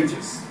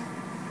courageous.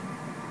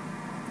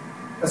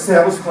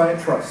 Establish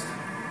client trust.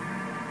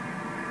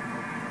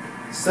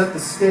 Set the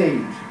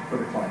stage for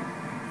the client.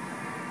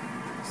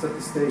 Set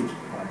the stage for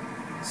the client.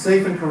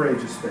 Safe and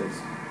courageous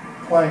space.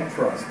 Client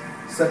trust.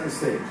 Set the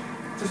stage.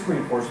 Just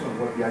reinforcement of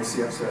what the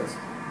ICF says.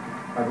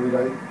 I believe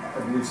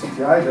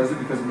CTI does it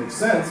because it makes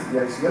sense that the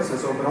ICF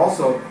says so, but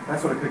also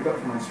that's what I picked up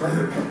from my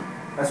instructor.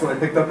 That's what I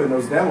picked up in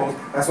those demos.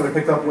 That's what I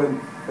picked up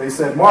when they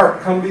said,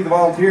 Mark, come be the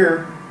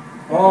volunteer.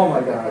 Oh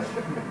my gosh.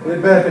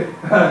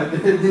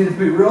 It needed to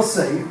be real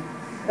safe.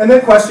 And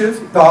then questions,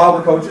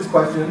 the coaches,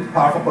 questions,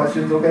 powerful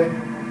questions, okay?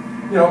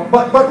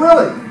 But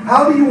really,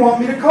 how do you want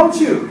me to coach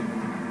you?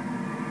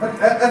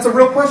 That's a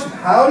real question.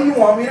 How do you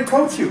want me to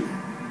coach you?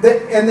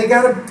 And they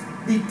got to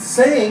be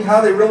saying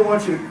how they really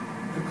want you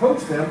to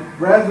coach them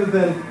rather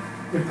than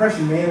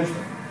impression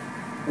management,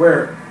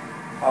 where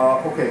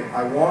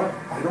I want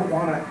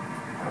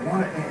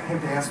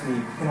him to ask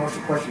me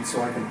intellectual questions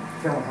so I can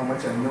tell him how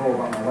much I know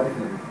about my life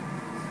and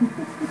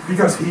everything.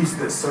 Because he's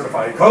this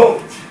certified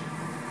coach.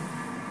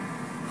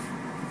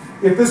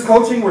 If this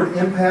coaching were to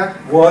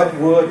impact, what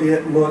would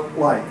it look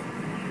like?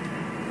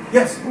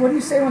 Yes? What do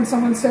you say when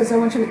someone says, I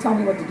want you to tell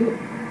me what to do?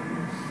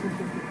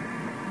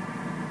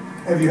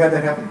 Have you had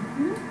that happen?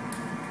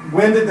 Mm-hmm.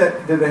 When did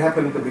that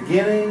happen? At the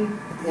beginning?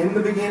 In the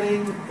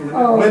beginning?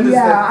 When does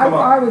that come up?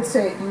 I would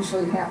say it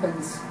usually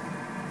happens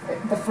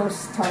the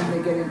first time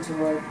they get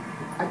into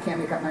I can't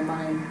make up my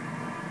mind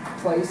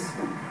place.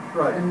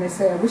 Right. And they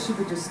say, I wish you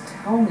could just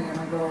tell me. And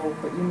I go,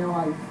 but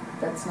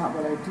that's not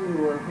what I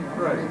do, or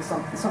right. Maybe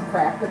some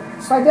crack. But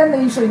by then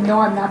they usually know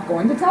I'm not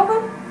going to tell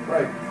them.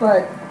 Right.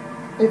 But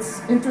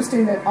it's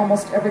interesting that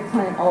almost every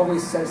client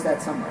always says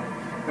that somewhere.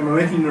 Am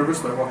I making you nervous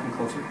by walking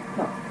closer?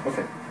 No.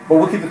 Okay. Well,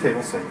 we'll keep the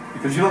table safe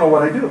because you don't know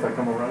what I do if I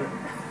come around it.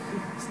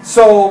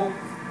 So,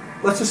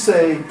 let's just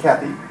say,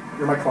 Kathy,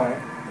 you're my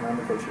client and I'm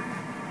the coach here.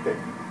 Okay.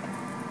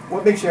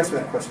 What makes you ask me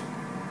that question?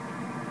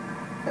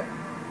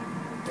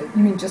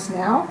 You mean just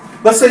now?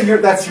 Let's say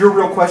that's your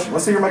real question.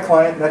 Let's say you're my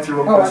client, and that's your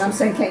real question. And I'm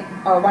saying,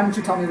 why don't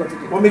you tell me what to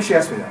do? What makes you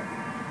ask me that?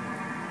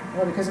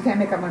 Well, because I can't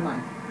make up my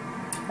mind.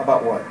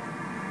 About what?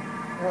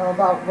 Well,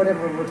 about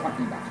whatever we're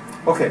talking about.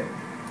 Okay.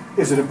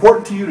 Is it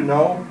important to you to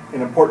know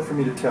and important for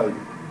me to tell you?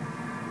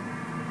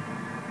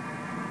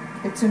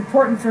 It's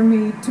important for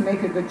me to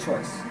make a good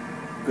choice.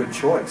 Good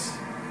choice.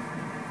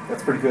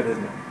 That's pretty good,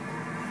 isn't it?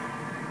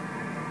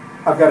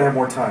 I've got to have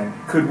more time.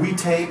 Could we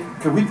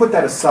put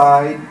that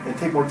aside and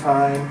take more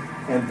time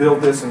and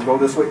build this and go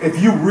this way?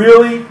 If you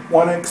really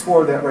want to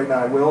explore that right now,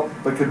 I will.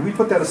 But could we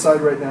put that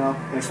aside right now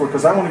and explore?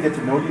 Because I want to get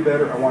to know you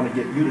better. I want to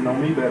get you to know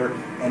me better.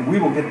 And we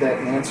will get that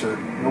answer.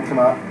 And it'll come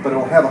out. But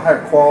it'll have a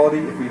higher quality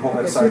if we hold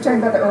that aside. So you're talking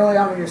about it early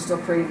on when you're still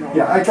creating all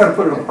I try to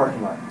put it in the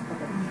parking lot.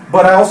 Okay.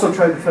 But I also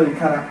try to tell you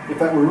kind of, if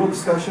that were a real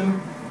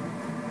discussion,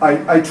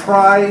 I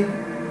try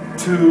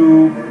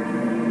to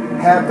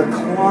have the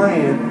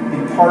client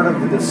be part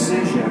of the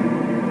decision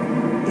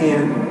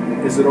in,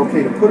 is it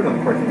okay to put it in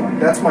the parking lot?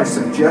 That's my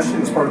suggestion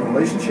as part of the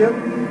relationship.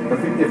 But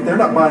if they're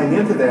not buying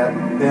into that,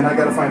 then I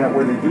got to find out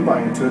where they do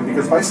buy into it.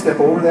 Because if I step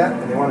over that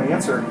and they want to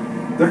answer,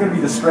 they're going to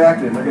be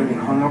distracted and they're going to be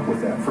hung up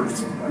with that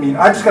first. I mean,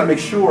 I just got to make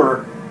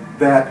sure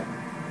that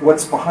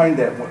what's behind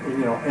that,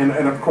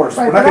 and of course,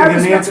 we're not going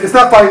to get an answer.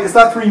 It's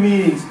not 3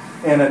 meetings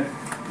and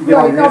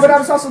but I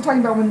was also talking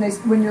about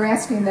when you're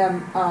asking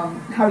them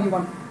how do you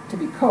want to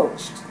be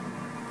coached.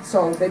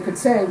 So they could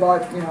say, well,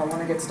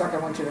 when I get stuck, I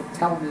want you to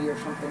tell me or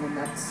something, and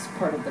that's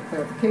part of the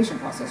clarification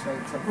process,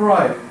 right? So,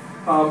 right.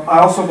 I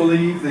also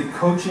believe the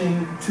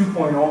coaching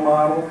 2.0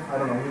 model, I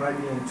don't know, you might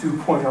be in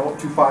 2.0,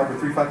 2.5 or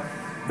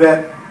 3.5,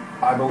 that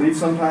I believe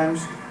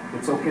sometimes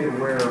it's okay to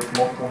wear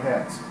multiple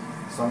hats.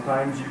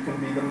 Sometimes you can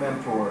be the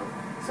mentor.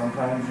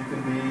 Sometimes you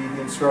can be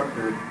the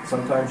instructor.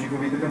 Sometimes you can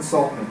be the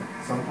consultant.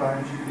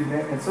 Sometimes you can be,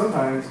 and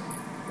sometimes,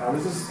 now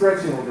this is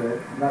stretching a little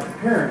bit, not the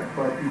parent,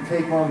 but you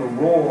take on the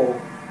role.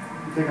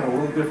 You take on a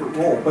little different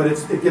role, but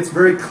it gets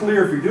very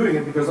clear if you're doing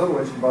it, because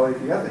otherwise you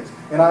violate the ethics.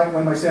 And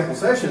when my sample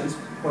sessions,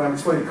 when I'm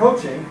explaining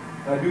coaching,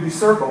 and I do these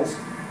circles,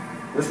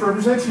 this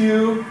represents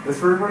you, this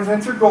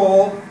represents your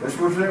goal, this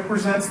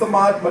represents the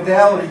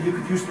modality you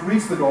could use to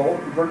reach the goal,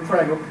 inverted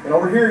triangle, and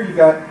over here you've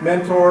got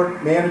mentor,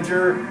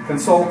 manager,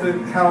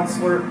 consultant,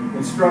 counselor,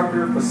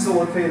 instructor,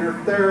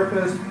 facilitator,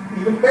 therapist,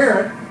 even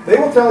parent. They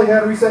will tell you how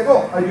to reach that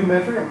goal. I do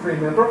mentoring, I'm a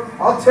trained mentor.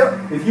 I'll tell,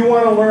 if you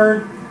want to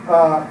learn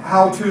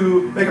how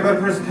to make a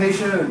better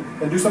presentation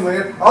and do something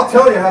like that, I'll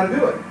tell you how to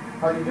do it,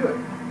 how you do it.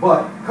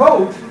 But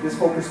coach is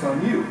focused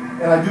on you.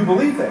 And I do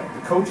believe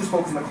that. The coach is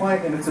focused on the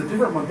client, and it's a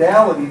different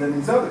modality than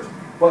these others.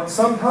 But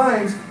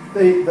sometimes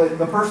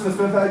the person that's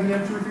been with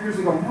IBM 2 or 3 years,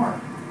 they go, Mark,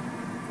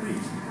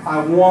 please,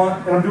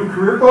 and I'm doing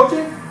career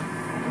coaching.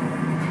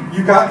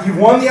 You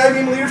won the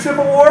IBM Leadership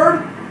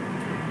Award.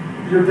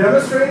 You're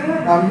demonstrating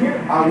it. I'm here.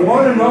 I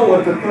want to know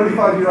what the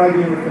 35-year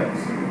IBM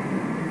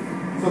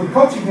thinks. So the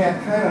coaching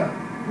hat kind of,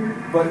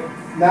 but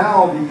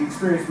now the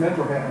experienced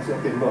mentor hat, I say,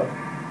 okay, look,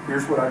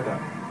 here's what I've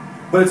done.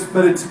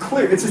 But it's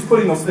clear. It's just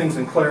putting those things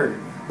in clarity.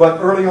 But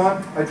early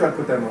on, I try to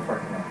put that in the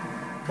parking lot.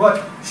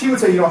 But she would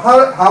say,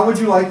 how would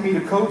you like me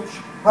to coach?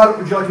 How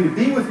would you like me to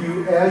be with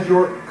you as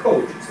your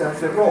coach? Establish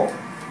that role.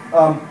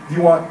 Do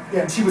you want?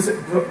 Yeah. She would say,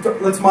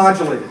 let's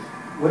modulate it.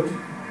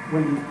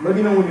 Let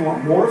me know when you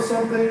want more of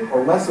something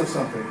or less of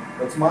something.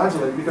 Let's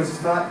modulate it, because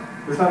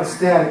there's not a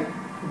static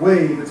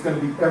way that's going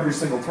to be every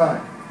single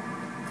time.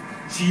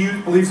 She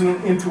believes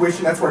in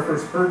intuition. That's where I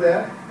first heard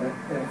that,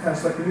 and it kind of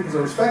stuck with me because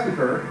I respected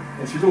her,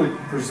 and she really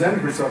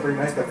presented herself very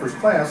nice that first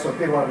class, so I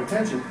paid a lot of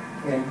attention,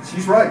 and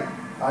she's right.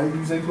 I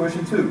use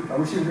intuition too. I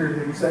wish you were here to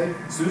hear me say,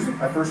 Susan,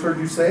 I first heard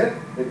you say it.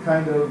 It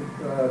kind of,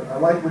 I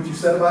liked what you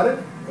said about it,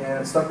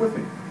 and it stuck with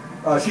me.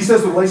 She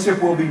says the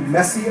relationship will be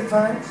messy at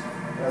times,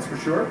 that's for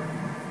sure.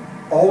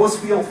 Always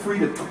feel free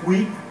to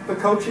tweak the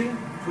coaching.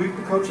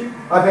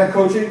 I've had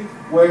coaching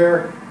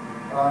where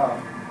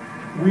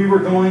we were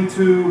going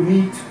to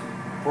meet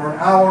for an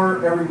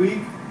hour every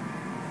week,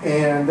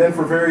 and then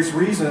for various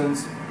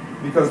reasons,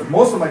 because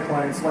most of my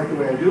clients like the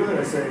way I do it,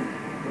 I say,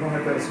 we don't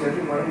have that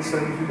schedule, why don't we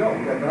set it as we go?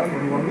 We got done, when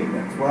do you want to meet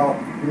next? Well,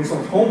 give me so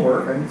much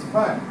homework, I need some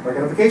time. Or I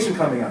got a vacation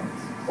coming up.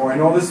 Or I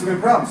know this is a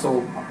big problem, so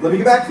let me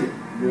get back to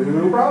you.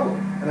 No problem.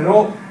 And I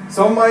know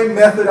some of my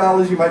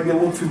methodology might be a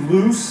little too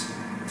loose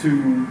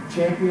to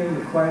champion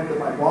the client that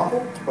might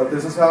waffle, but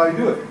this is how I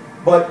do it.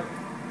 But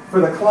for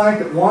the client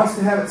that wants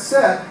to have it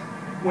set,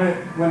 when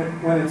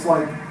it's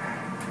like,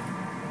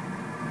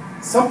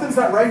 something's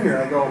not right here,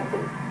 and I go,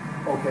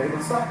 okay,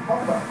 let's talk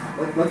about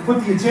it. Let's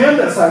put the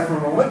agenda aside for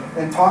a moment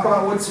and talk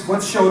about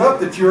what's showed up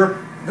that you're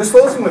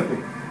disclosing with me.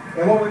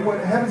 And what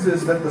happens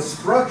is that the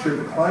structure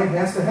the client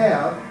has to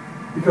have,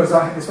 because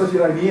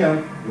especially at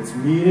IBM, it's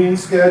meeting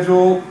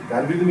schedule,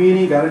 got to do the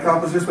meeting, got to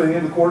accomplish this by the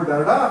end of the quarter,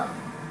 da-da-da.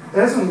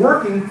 That isn't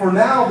working for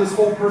now, this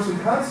whole person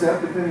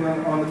concept, depending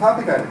on the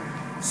topic item.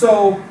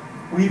 So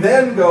we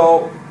then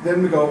go,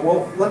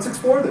 well, let's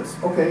explore this.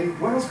 Okay,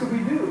 what else could we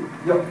do?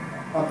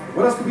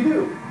 What else could we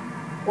do?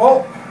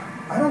 Well,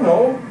 I don't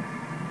know.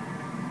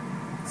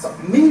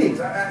 Some meetings.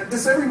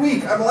 This every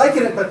week. I'm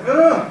liking it, but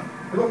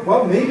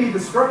Well, maybe the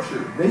structure,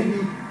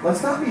 maybe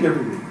let's not meet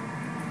every week.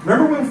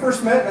 Remember when we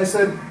first met and I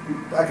said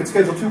I could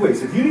schedule 2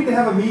 ways. If you need to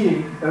have a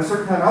meeting at a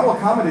certain time, I will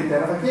accommodate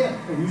that if I can.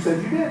 And you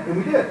said you did, and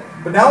we did.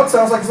 But now it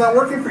sounds like it's not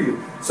working for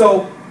you.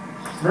 So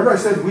remember I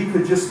said we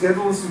could just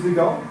schedule this as we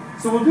go?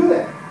 So we'll do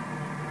that.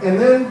 And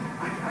then,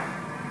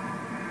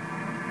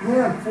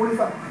 man,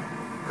 45.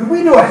 Could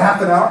we do a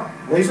half an hour?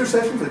 Laser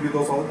sessions, I do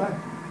those all the time.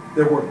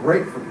 They work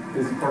great for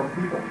busy corporate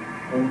people.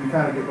 And we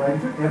kind of get right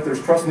into it. And if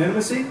there's trust and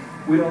intimacy,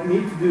 we don't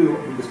need to do,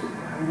 we just go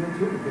right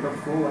into it and pick up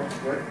the flow like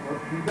what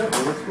we got.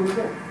 Well, let's go to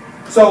go.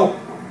 So,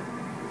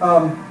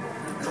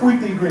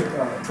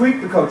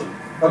 tweak the coaching.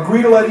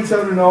 Agree to let each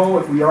other know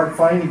if we aren't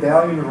finding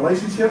value in the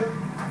relationship.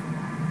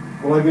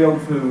 Will I be able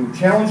to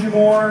challenge you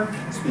more,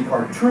 speak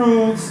hard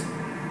truths,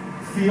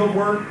 field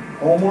work,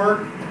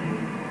 homework,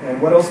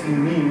 and what else do you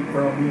need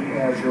from me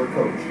as your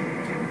coach?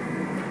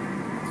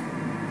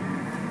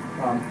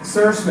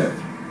 Sarah Smith.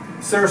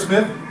 Sarah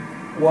Smith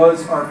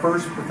was our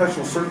first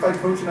professional certified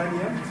coach in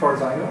IBM, as far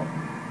as I know.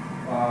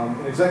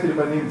 An executive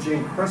by the name of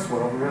Jane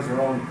Cresswell, who has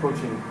her own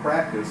coaching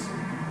practice,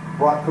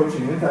 brought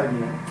coaching into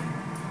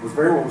IBM, was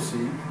very well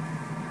received.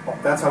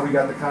 That's how we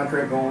got the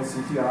contract going with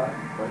CTI,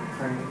 right?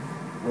 Training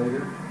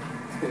later.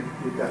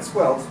 It got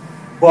swells.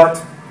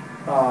 But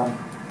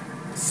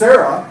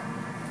Sarah,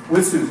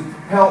 with Susan,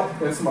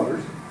 helped, and some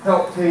others,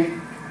 helped take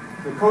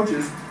the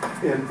coaches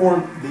and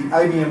form the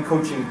IBM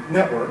Coaching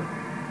Network,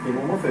 became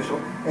more official,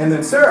 and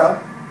then Sarah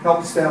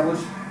helped establish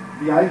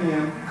the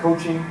IBM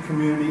Coaching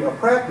Community of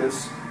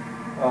Practice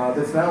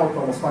that's now up to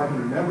almost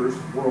 500 members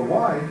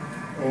worldwide,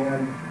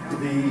 and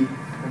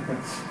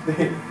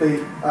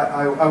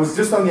I was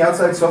just on the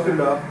outside soaking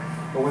it up,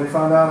 but when they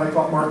found out I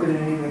taught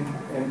marketing,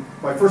 and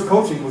my first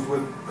coaching was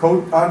with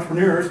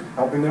entrepreneurs,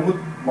 helping them with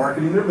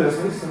marketing their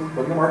business and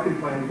putting a marketing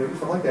plan together,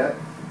 stuff like that.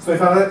 So they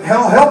found out,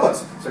 help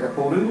us. So I got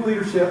pulled into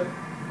leadership,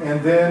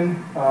 and then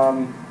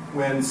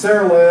when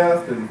Sarah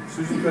left and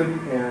Susan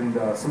couldn't,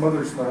 and some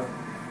others left,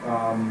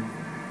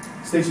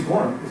 Stacy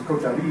Gorham was a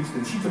coach out east,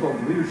 and she took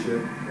over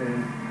leadership,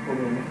 and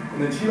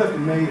then she left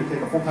in May to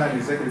take a full-time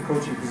executive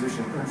coaching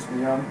position at Ernst &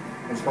 Young,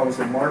 and she called me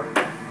and said, Mark,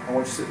 I want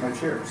you to sit in my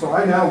chair. So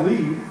I now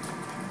lead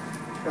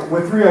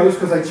with 3 others,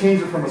 because I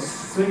changed it from a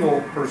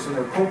single person,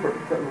 or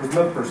there was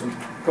another person,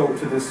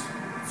 to this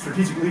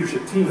strategic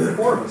leadership team, the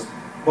 4 of us,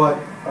 but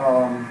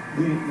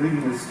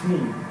leading this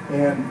team.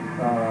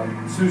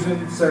 And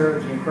Susan,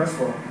 Sarah, Jane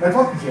Cresswell. And I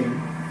talked to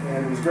Jane,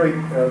 and it was great.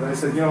 I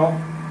said,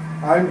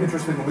 I'm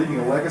interested in leaving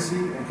a legacy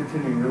and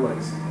continuing your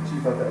legacy. She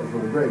thought that was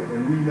really great,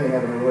 and we may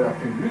have another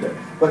opportunity to do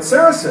that. But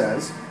Sarah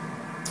says,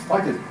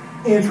 like this,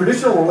 in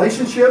traditional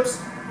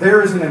relationships,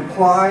 there is an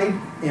implied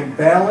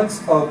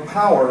imbalance of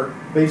power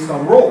based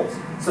on roles,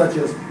 such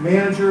as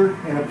manager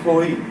and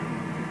employee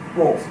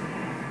roles,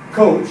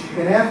 coach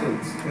and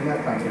athletes in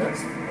that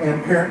context,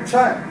 and parent and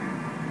child.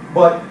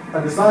 But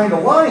a designed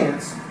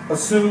alliance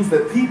assumes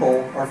that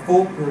people are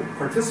full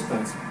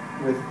participants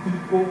with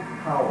equal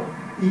power.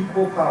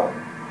 Equal power.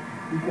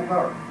 Equal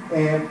power.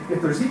 And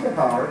if there's equal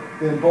power,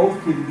 then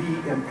both can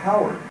be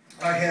empowered.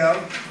 I have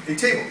a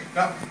table.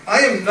 Now, I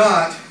am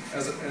not,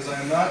 as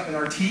I am not an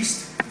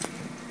artiste,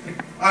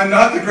 I'm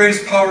not the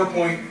greatest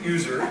PowerPoint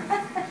user.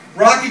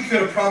 Rocky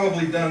could have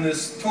probably done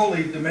this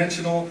totally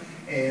dimensional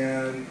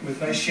and with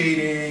nice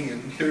shading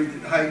and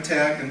high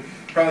tech, and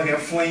probably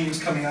have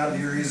flames coming out of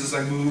the areas as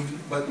I moved,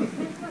 but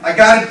I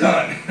got it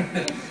done.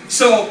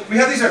 So we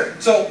have these here.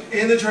 So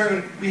in the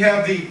drawing, we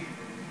have the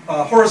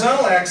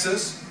horizontal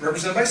axis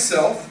represented by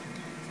self,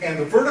 and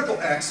the vertical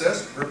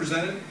axis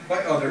represented by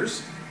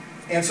others.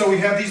 And so we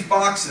have these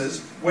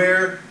boxes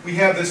where we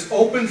have this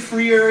open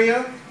free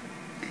area.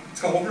 It's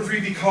called open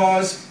free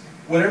because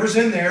whatever's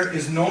in there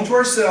is known to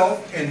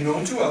ourselves and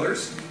known to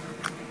others.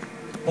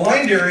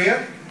 Blind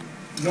area,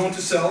 known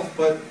to self,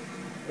 but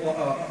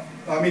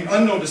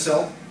unknown to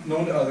self,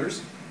 known to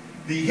others.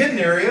 The hidden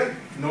area,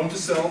 known to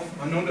self,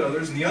 unknown to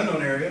others. And the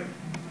unknown area,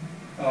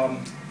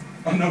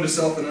 unknown to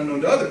self and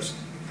unknown to others.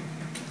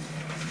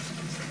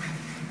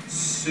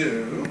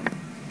 So,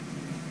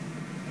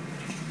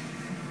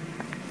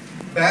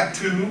 back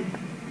to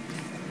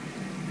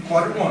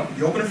quadrant 1,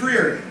 the open and free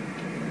area.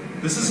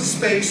 This is a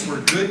space where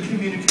good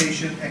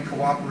communication and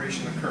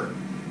cooperation occur.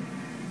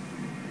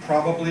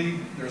 Probably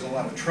there's a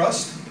lot of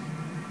trust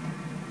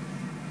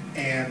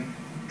and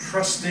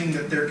trusting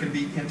that there can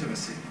be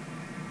intimacy.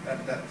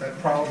 That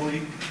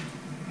probably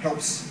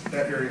helps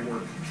that area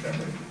work that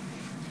way.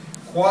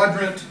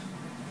 Quadrant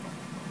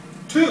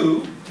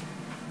 2,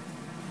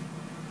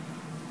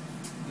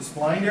 this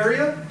blind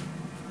area,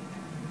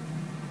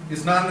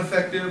 is not an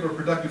effective or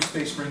productive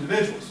space for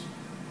individuals.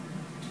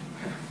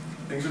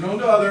 Things are known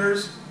to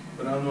others,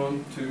 but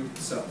unknown to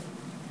self.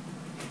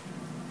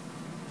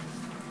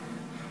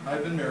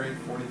 I've been married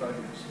 45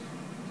 years.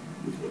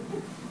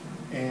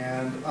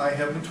 And I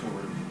have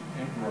matured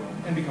and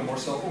grown and become more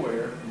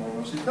self-aware and more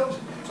emotionally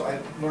intelligent. So I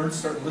learned to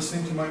start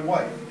listening to my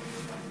wife.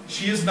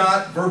 She is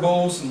not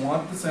verbose and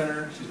want at the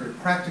center. She's very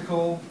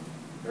practical,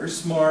 very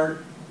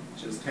smart.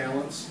 She has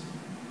talents,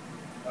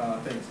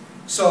 things.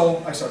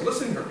 So I started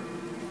listening to her.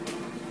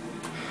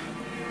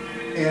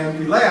 And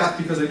we laugh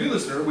because I do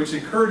this to her, which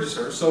encourages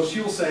her. So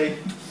she will say,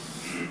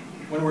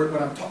 when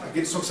I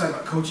get so excited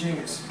about coaching,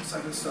 it's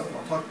excited stuff, and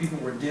I'll talk to people,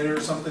 we're at dinner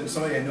or something, and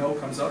somebody I know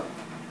comes up,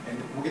 and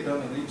we'll get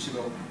done and leave, and she'll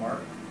go, Mark,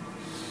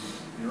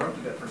 you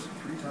interrupted that person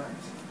 3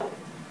 times.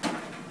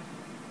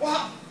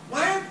 Well,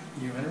 what?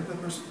 You interrupted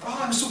that person? Oh,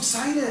 I'm so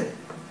excited.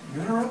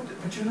 You interrupted,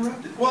 but you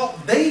interrupted. Well,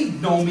 they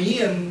know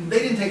me, and they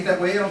didn't take it that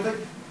way, I don't think.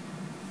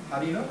 How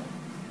do you know?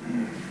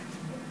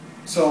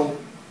 So,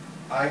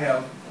 I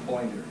have a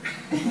blind ear.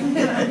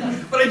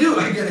 But I do,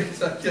 I get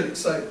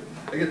excited.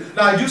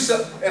 Now I do,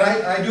 and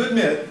I do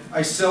admit,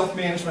 I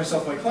self-manage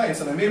myself, my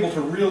clients, and I'm able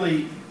to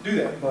really do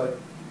that, but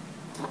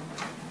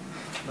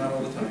not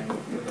all the time.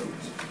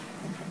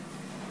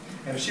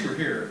 And if she were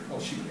here, well,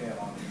 she would add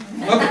on.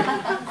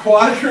 Okay,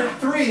 quadrant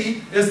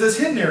 3 is this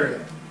hidden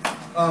area.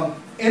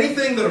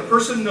 Anything that a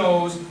person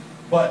knows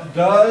but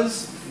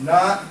does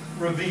not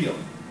reveal.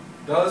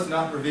 Does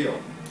not reveal.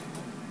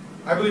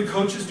 I believe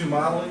coaches do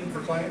modeling for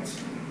clients.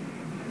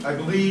 I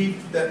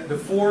believe that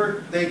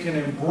before they can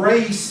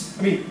embrace,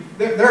 I mean,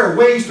 there are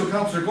ways to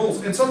accomplish their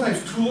goals, and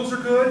sometimes tools are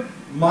good,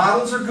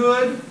 models are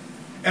good,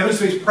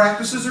 evidence-based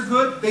practices are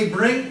good. They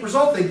bring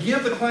results. They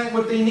give the client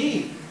what they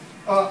need.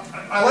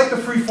 I like the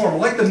free form. I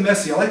like the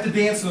messy. I like the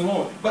dance in the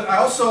moment. But I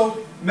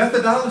also,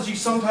 methodology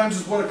sometimes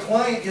is what a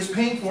client is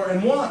paying for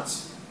and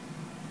wants.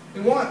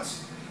 It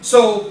wants.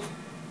 So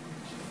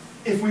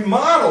if we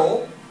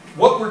model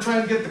what we're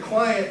trying to get the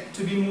client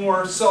to be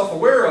more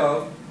self-aware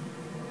of,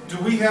 do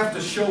we have to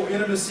show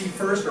intimacy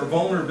first or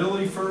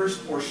vulnerability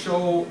first or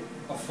show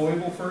a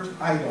foible first?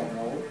 I don't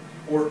know.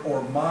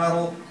 Or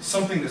model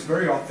something that's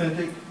very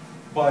authentic,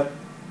 but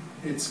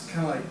it's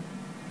kind of like,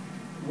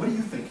 what do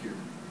you think here?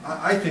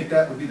 I think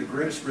that would be the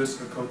greatest risk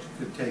a coach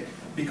could take,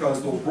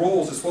 because those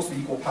roles are supposed to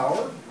be equal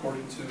power,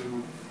 according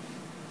to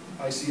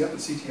ICF and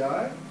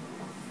CTI,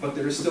 but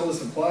there is still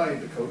this implied,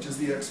 the coach is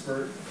the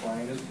expert, the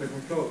client is the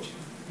coach.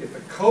 If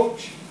a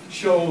coach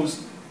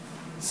shows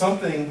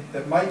something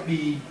that might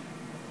be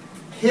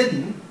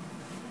hidden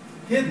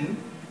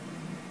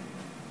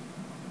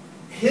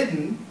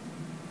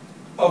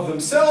of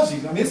themselves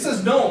even. I mean, it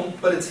says known,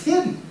 but it's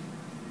hidden.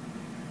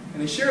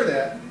 And they share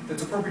that,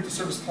 that's appropriate to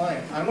service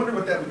client. I wonder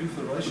what that would do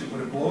for the relationship.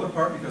 Would it blow it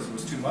apart because it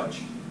was too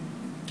much?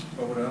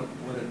 Or would it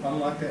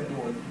unlock that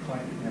door that the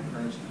client didn't have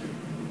courage to do?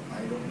 I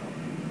don't know.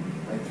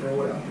 I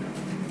throw it out there.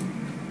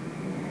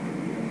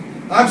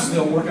 I'm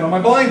still working on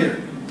my blind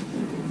ear.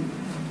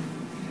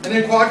 And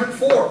then quadrant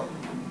 4.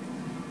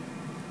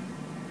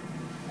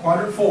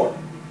 Quadrant 4.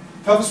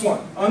 Toughest one.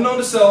 Unknown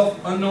to self,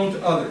 unknown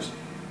to others.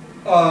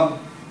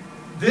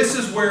 This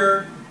is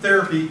where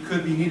therapy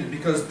could be needed,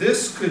 because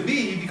this could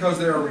be because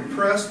there are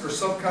repressed or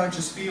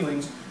subconscious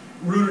feelings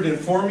rooted in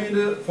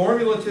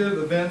formulative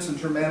events and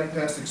traumatic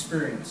past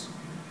experience,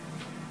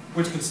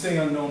 which can stay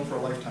unknown for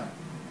a lifetime.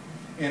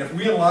 And if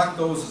we unlock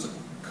those as a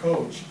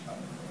coach,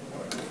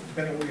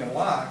 depending on what we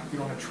unlock, if we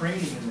don't have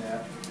training in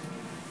that,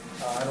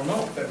 I don't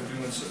know if that would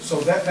do it. So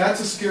that's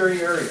a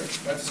scary area.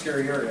 That's a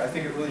scary area. I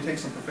think it really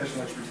takes some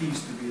professional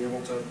expertise to be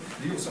able to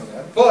deal with some of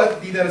that.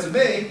 But, be that as it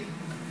may,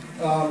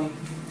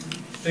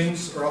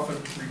 things are often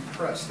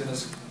repressed. And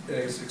as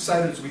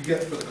excited as we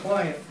get for the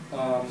client,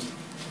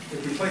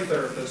 if we play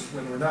therapist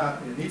when we're not,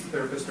 when it needs a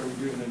therapist, are we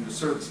doing them a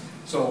disservice?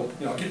 So,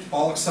 get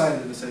all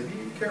excited and say,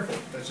 be careful.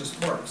 That's just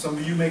smart. Some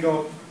of you may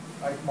go,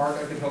 Mark,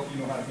 I can help you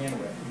know how to handle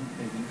that.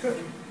 Maybe you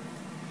could.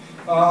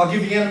 I'll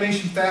give the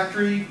Animation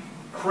Factory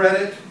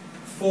credit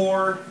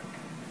for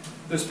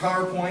this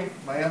PowerPoint,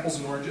 my apples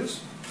and oranges.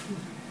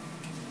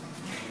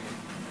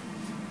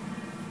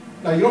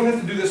 Now, you don't have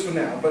to do this one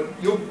now, but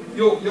you'll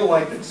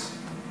like this.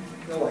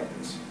 You'll like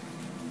this.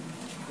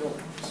 You'll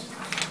like this.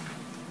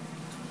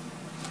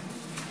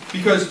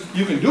 Because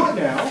you can do it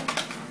now,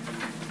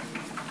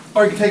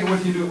 or you can take it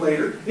with you and do it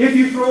later. If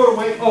you throw it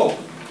away,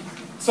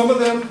 some of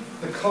them,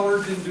 the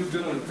color didn't do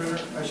good on the printer.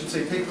 I should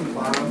say take from the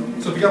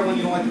bottom. So if you got one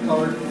you don't like the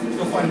color,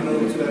 you'll find another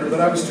one's better.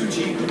 But I was too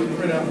cheap to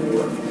print out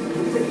more.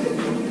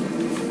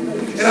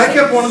 And I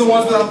kept one of the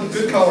ones without the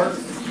good color.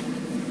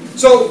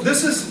 So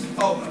this is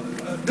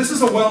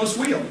a wellness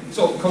wheel.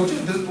 So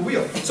coaching, this is the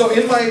wheel. So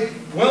in my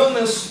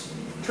wellness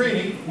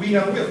training, we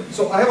have a wheel.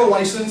 So I have a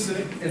license, and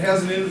it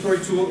has an inventory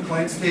tool that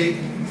clients take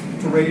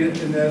to rate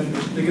it, and then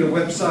they get a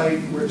website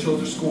where it shows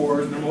their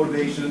scores and their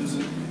motivations,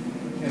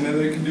 and then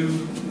they can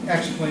do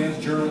action plans,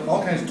 journal,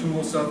 all kinds of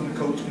tools, stuff, and the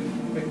coach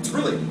can make. It's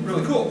really,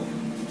 really cool.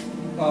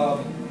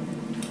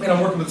 And I'm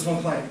working with this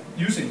one client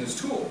using this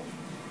tool.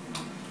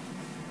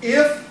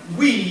 If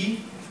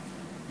we,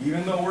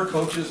 even though we're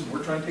coaches and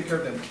we're trying to take care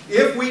of them,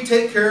 if we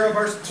take care of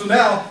ourselves, so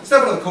now,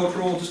 step out of the coach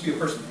role, just be a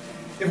person.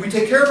 If we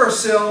take care of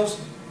ourselves,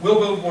 we'll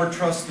build more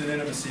trust and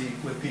intimacy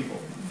with people.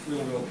 We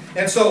will.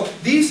 And so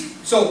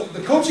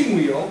the coaching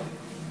wheel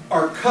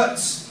are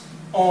cuts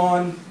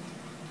on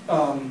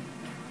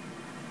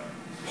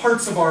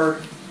parts of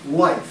our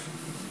life.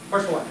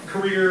 Parts of life.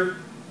 Career,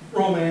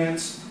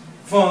 romance,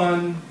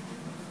 fun,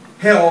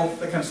 health,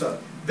 that kind of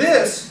stuff.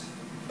 This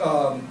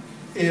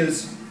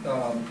is,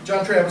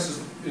 John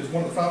Travis is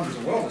one of the founders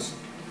of wellness,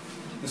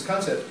 this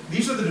concept.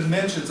 These are the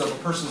dimensions of a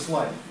person's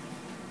life.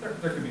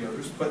 There could be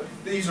others, but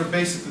these are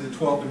basically the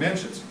 12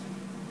 dimensions.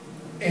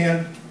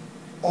 And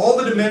all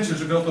the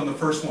dimensions are built on the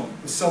first one,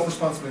 the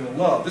self-responsibility and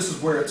love. This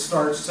is where it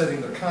starts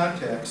setting the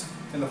context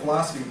and the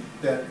philosophy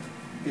that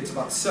it's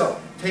about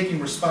self, taking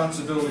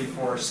responsibility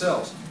for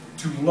ourselves,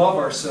 to love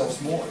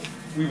ourselves more.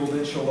 We will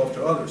then show love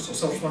to others. So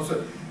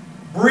self-responsibility.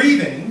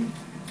 Breathing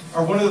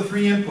are one of the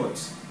 3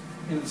 inputs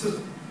in the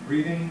system.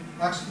 Breathing,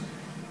 oxygen.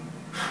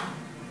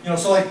 You know,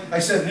 so like I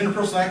said,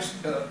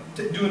 interpersonal,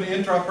 doing the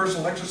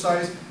intrapersonal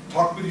exercise,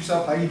 talk with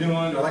yourself, how you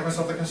doing, do I like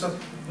myself, that kind of stuff.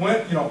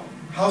 When, you know,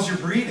 how's your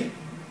breathing?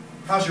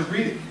 How's your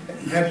breathing?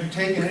 Have you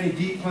taken any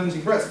deep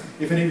cleansing breaths?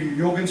 If any of your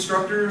yoga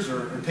instructors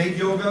or take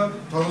yoga,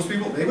 talk to those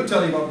people, they would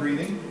tell you about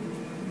breathing.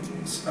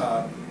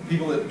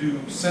 People that do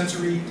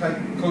sensory type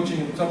coaching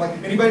and stuff like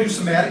that. Anybody do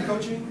somatic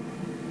coaching?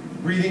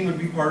 Breathing would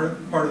be part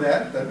of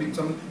that. That'd be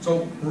something.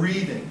 So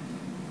breathing,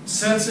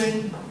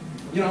 sensing.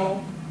 You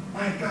know,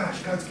 my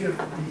gosh, God's given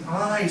the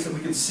eyes that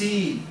we can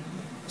see.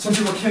 Some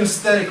people are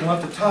kinesthetic and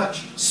love to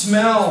touch.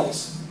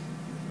 Smells.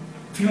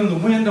 Feeling the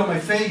wind on my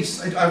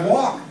face. I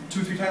walk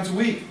 2 or 3 times a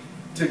week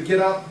to get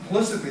out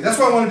holistically. That's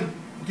why I wanted to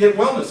get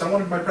wellness. I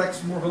wanted my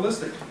practice more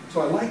holistic.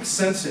 So I like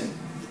sensing.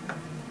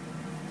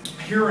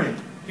 Hearing.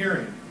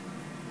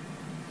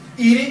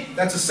 Eating,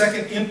 that's a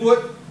second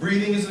input.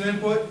 Breathing is an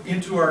input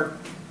into our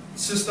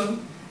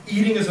system.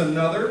 Eating is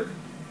another.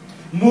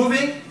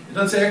 Moving, it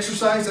doesn't say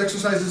exercise.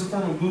 Exercise is a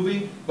form of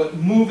moving, but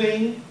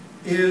moving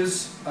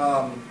is there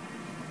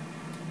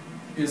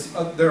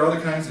are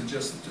other kinds of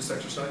just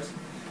exercise.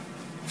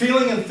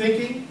 Feeling and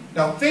thinking.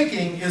 Now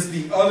thinking is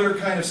the other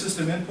kind of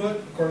system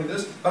input, according to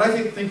this, but I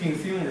think thinking and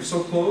feeling are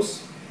so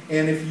close,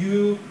 and if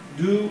you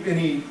do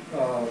any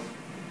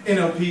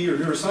NLP or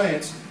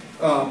neuroscience,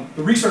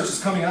 the research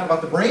is coming out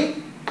about the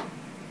brain,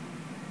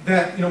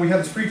 that, you know, we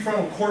have this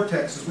prefrontal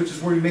cortex, which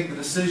is where you make the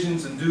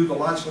decisions and do the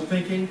logical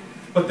thinking,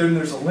 but then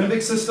there's a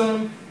limbic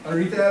system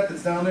underneath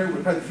that's down there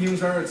where probably the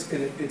feelings are.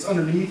 It's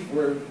underneath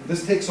where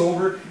this takes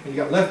over, and you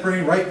got left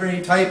brain, right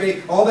brain, type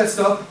A, all that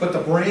stuff, but the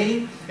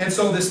brain, and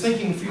so this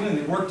thinking and feeling,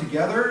 they work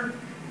together,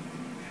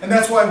 and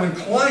that's why when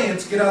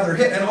clients get out of their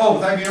head, and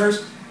with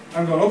IBMers,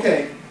 I'm going,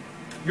 okay,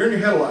 you're in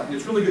your head a lot,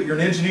 it's really good, you're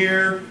an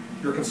engineer,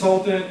 you're a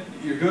consultant,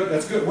 you're good,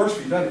 that's good, works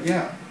for you, doesn't it?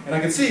 Yeah. And I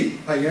can see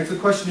how you answer the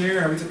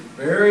questionnaire,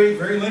 very,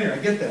 very linear. I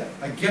get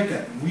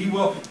that. We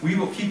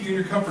will keep you in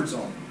your comfort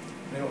zone.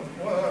 And they go,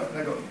 well, and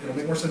I go, it'll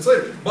make more sense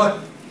later. But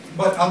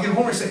I'll give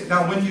homework and say,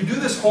 now when you do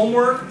this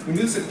homework, when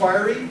you do this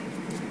inquiry,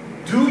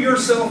 do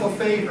yourself a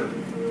favor.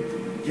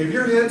 Give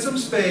your head some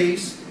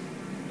space,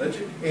 but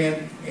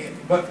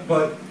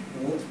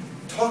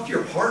talk to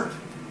your heart.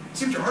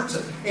 See what your heart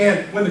says.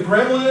 And when the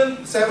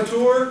gremlin,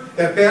 saboteur,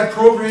 that bad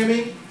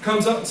programming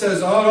comes up and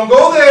says, oh, don't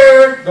go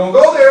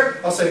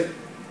there, I'll say,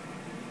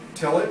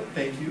 tell it,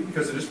 thank you,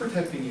 because it is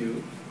protecting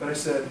you. But I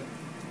said,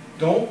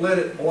 don't let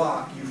it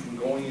block you from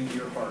going into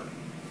your heart.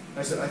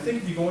 I said, I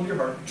think if you go into your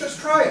heart, just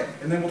try it,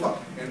 and then we'll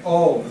talk. And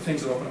the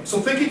things that open up. So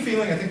thinking,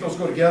 feeling, I think those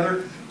go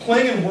together.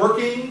 Playing and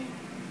working,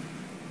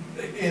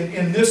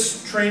 in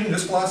this training,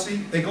 this philosophy,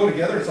 they go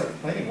together. It's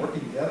like playing and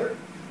working together.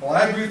 Well,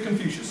 I agree with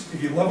Confucius.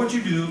 If you love what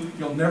you do,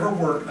 you'll never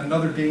work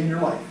another day in your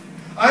life.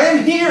 I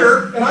am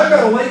here, and I've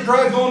got a late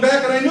drive going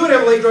back, and I knew I'd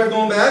have a late drive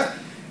going back.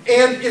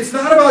 And it's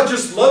not about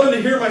just loving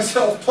to hear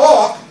myself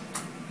talk,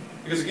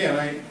 because again,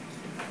 I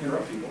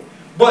interrupt people.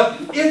 But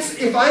it's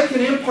if I can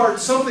impart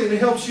something that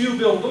helps you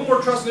build a little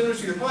more trust and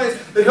interest in your clients,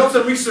 that helps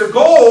them reach their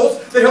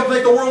goals, that helps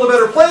make the world a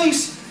better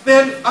place,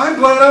 then I'm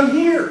glad I'm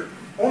here.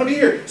 I want to be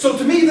here. So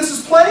to me, this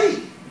is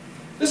play.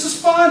 This is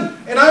fun.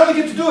 And I only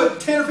get to do it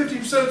 10 or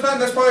 15% of the time.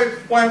 That's probably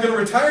why I'm going to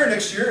retire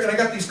next year. And I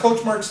got these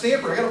Coach Mark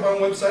Stamper. I got my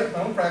own website,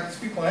 my own practice, a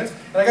few clients.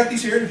 And I got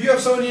these here. And if you have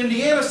someone in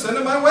Indiana, send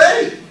them my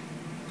way.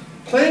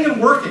 Playing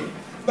and working.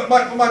 But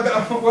my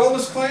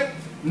wellness client,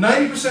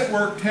 90%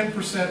 work,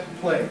 10%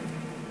 play.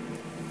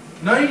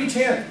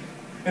 90-10.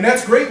 And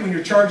that's great when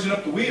you're charging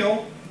up the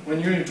wheel, when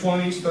you're in your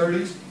 20s,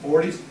 30s,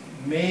 40s,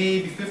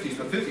 maybe 50s.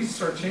 But 50s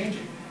start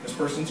changing. This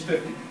person's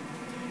 50.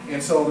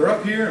 And so they're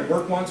up here and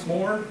work once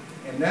more.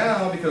 And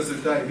now, because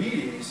there's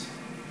diabetes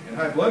and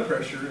high blood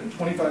pressure and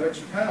 25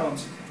 extra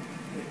pounds,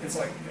 it's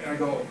like, and I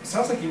go,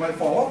 sounds like you might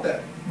fall off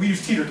that. We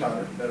use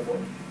teeter-totter metaphor.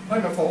 You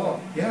might fall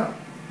off. Yeah.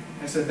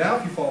 I said, now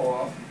if you fall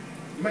off,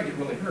 you might get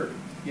really hurt.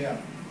 Yeah.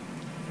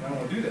 And I don't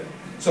want to do that.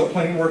 So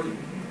playing and working.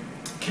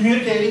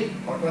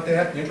 Communicating, talk about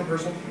that,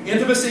 interpersonal.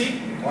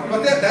 Intimacy, talk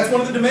about that. That's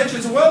one of the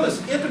dimensions of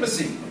wellness,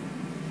 intimacy.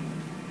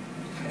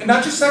 And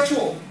not just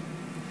sexual.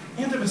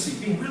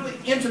 Intimacy, being really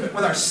intimate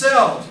with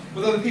ourselves,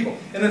 with other people.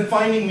 And then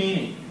finding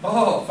meaning.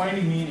 Oh,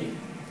 finding meaning.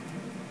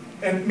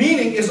 And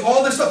meaning is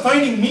all this stuff,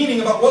 finding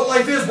meaning about what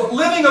life is, what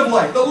living of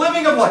life, the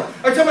living of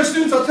life. I tell my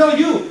students, I'll tell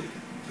you,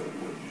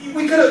 you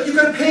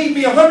could have paid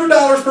me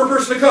 $100 per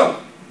person to come.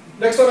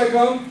 Next time I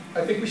come,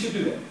 I think we should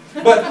do that.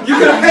 But you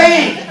could have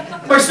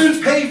paid. My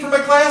students paid for my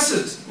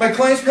classes. My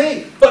clients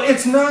paid. But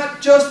it's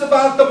not just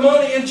about the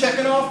money and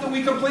checking off that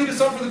we completed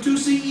something for the 2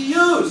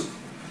 CEUs.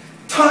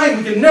 Time,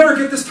 we can never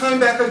get this time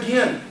back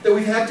again that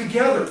we've had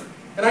together.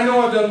 And I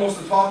know I've done most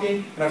of the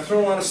talking, and I've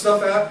thrown a lot of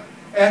stuff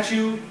at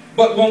you,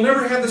 But we'll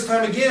never have this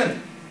time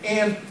again.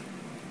 And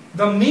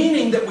the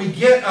meaning that we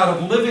get out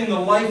of living the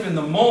life in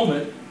the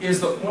moment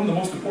is one of the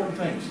most important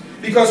things.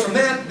 Because from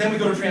that, then we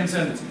go to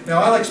transcendence.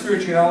 Now, I like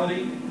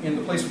spirituality in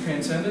the place of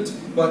transcendence,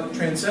 but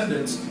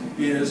transcendence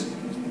is,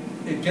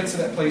 it gets to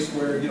that place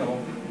where, you know,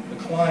 the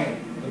client,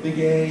 the big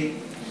A,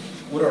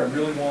 what do I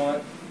really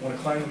want? I want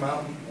to climb the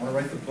mountain, I want to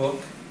write the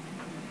book.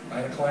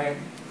 I had a client,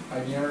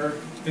 I've known her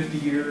 50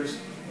 years,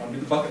 I want to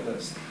do the bucket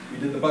list. We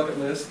did the bucket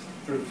list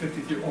for the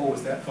 50th year. Oh,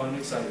 was that fun and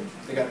exciting.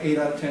 They got 8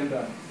 out of 10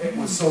 done. It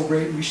was so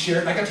great. We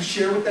shared, I got to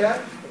share with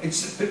that.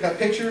 It's got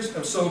pictures. It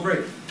was so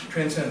great.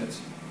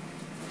 Transcendence.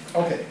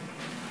 Okay.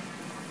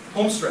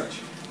 Home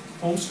stretch.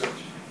 Home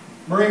stretch.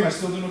 Murray, am I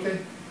still doing okay?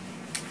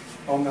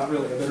 Oh, not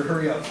really. I better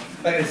hurry up.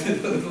 Let's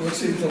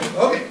see.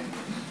 Okay.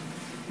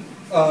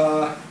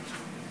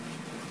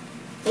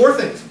 4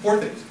 things. 4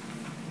 things.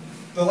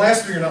 The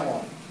last 3 are not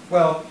long.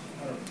 Well,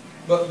 I don't know.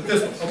 But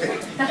this one. Okay.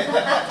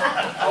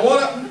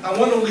 I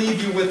want to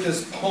leave you with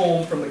this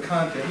poem from the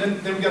content. And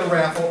then we got a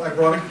raffle. I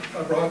brought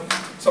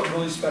something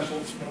really special.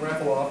 It's going to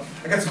raffle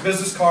off. I got some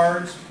business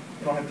cards.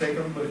 You don't have to take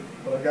them,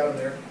 but I got them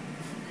there.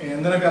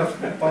 And then I've got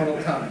a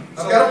final comment.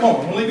 I've got a poem.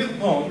 I'm going to leave you with a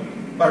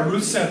poem by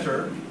Ruth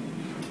Center.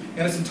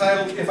 And it's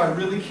entitled, If I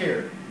Really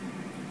Cared.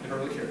 If I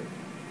Really Cared.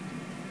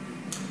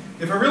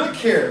 If I really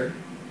cared,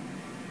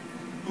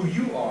 who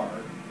you are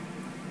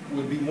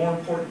would be more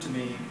important to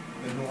me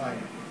than who I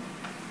am.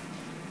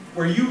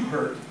 Where you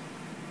hurt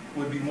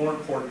would be more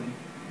important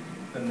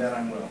than that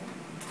I'm well.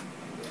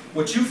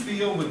 What you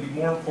feel would be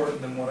more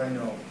important than what I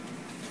know.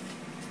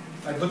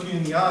 I'd look you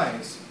in the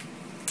eyes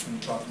when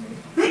you talk to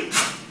me.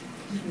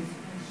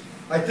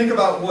 I'd think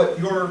about what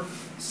you're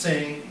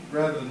saying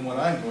rather than what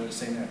I'm going to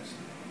say next.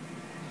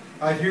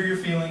 I'd hear your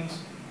feelings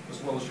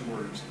as well as your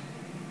words.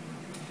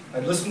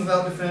 I'd listen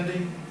without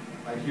defending.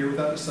 I'd hear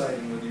without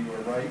deciding whether you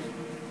are right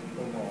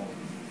or wrong.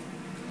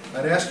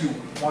 I'd ask you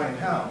why and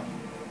how,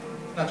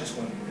 not just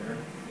when and where.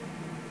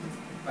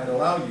 I'd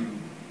allow you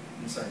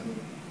inside me.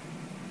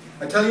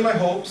 I'd tell you my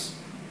hopes,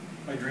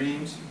 my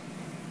dreams,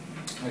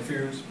 my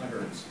fears, my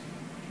hurts.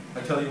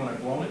 I'd tell you when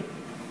I've blown it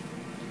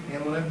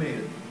and when I've made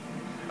it.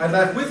 I'd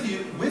laugh with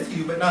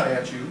you, but not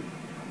at you.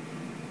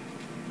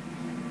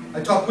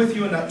 I'd talk with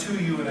you and not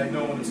to you, and I'd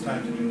know when it's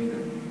time to do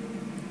neither.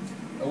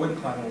 I wouldn't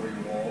climb over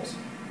your walls.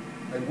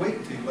 I'd wait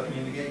until you let me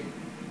in the gate.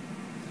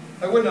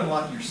 I wouldn't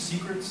unlock your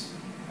secrets.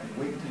 I'd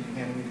wait until you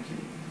handed me the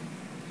key.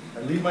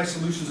 I'd leave my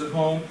solutions at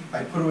home.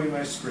 I'd put away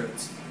my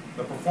scripts.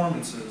 The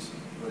performances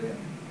would end.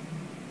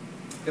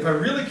 If I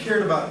really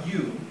cared about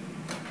you,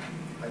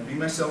 I'd be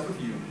myself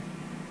with you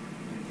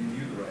and give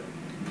you the right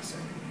to be the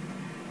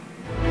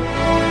same.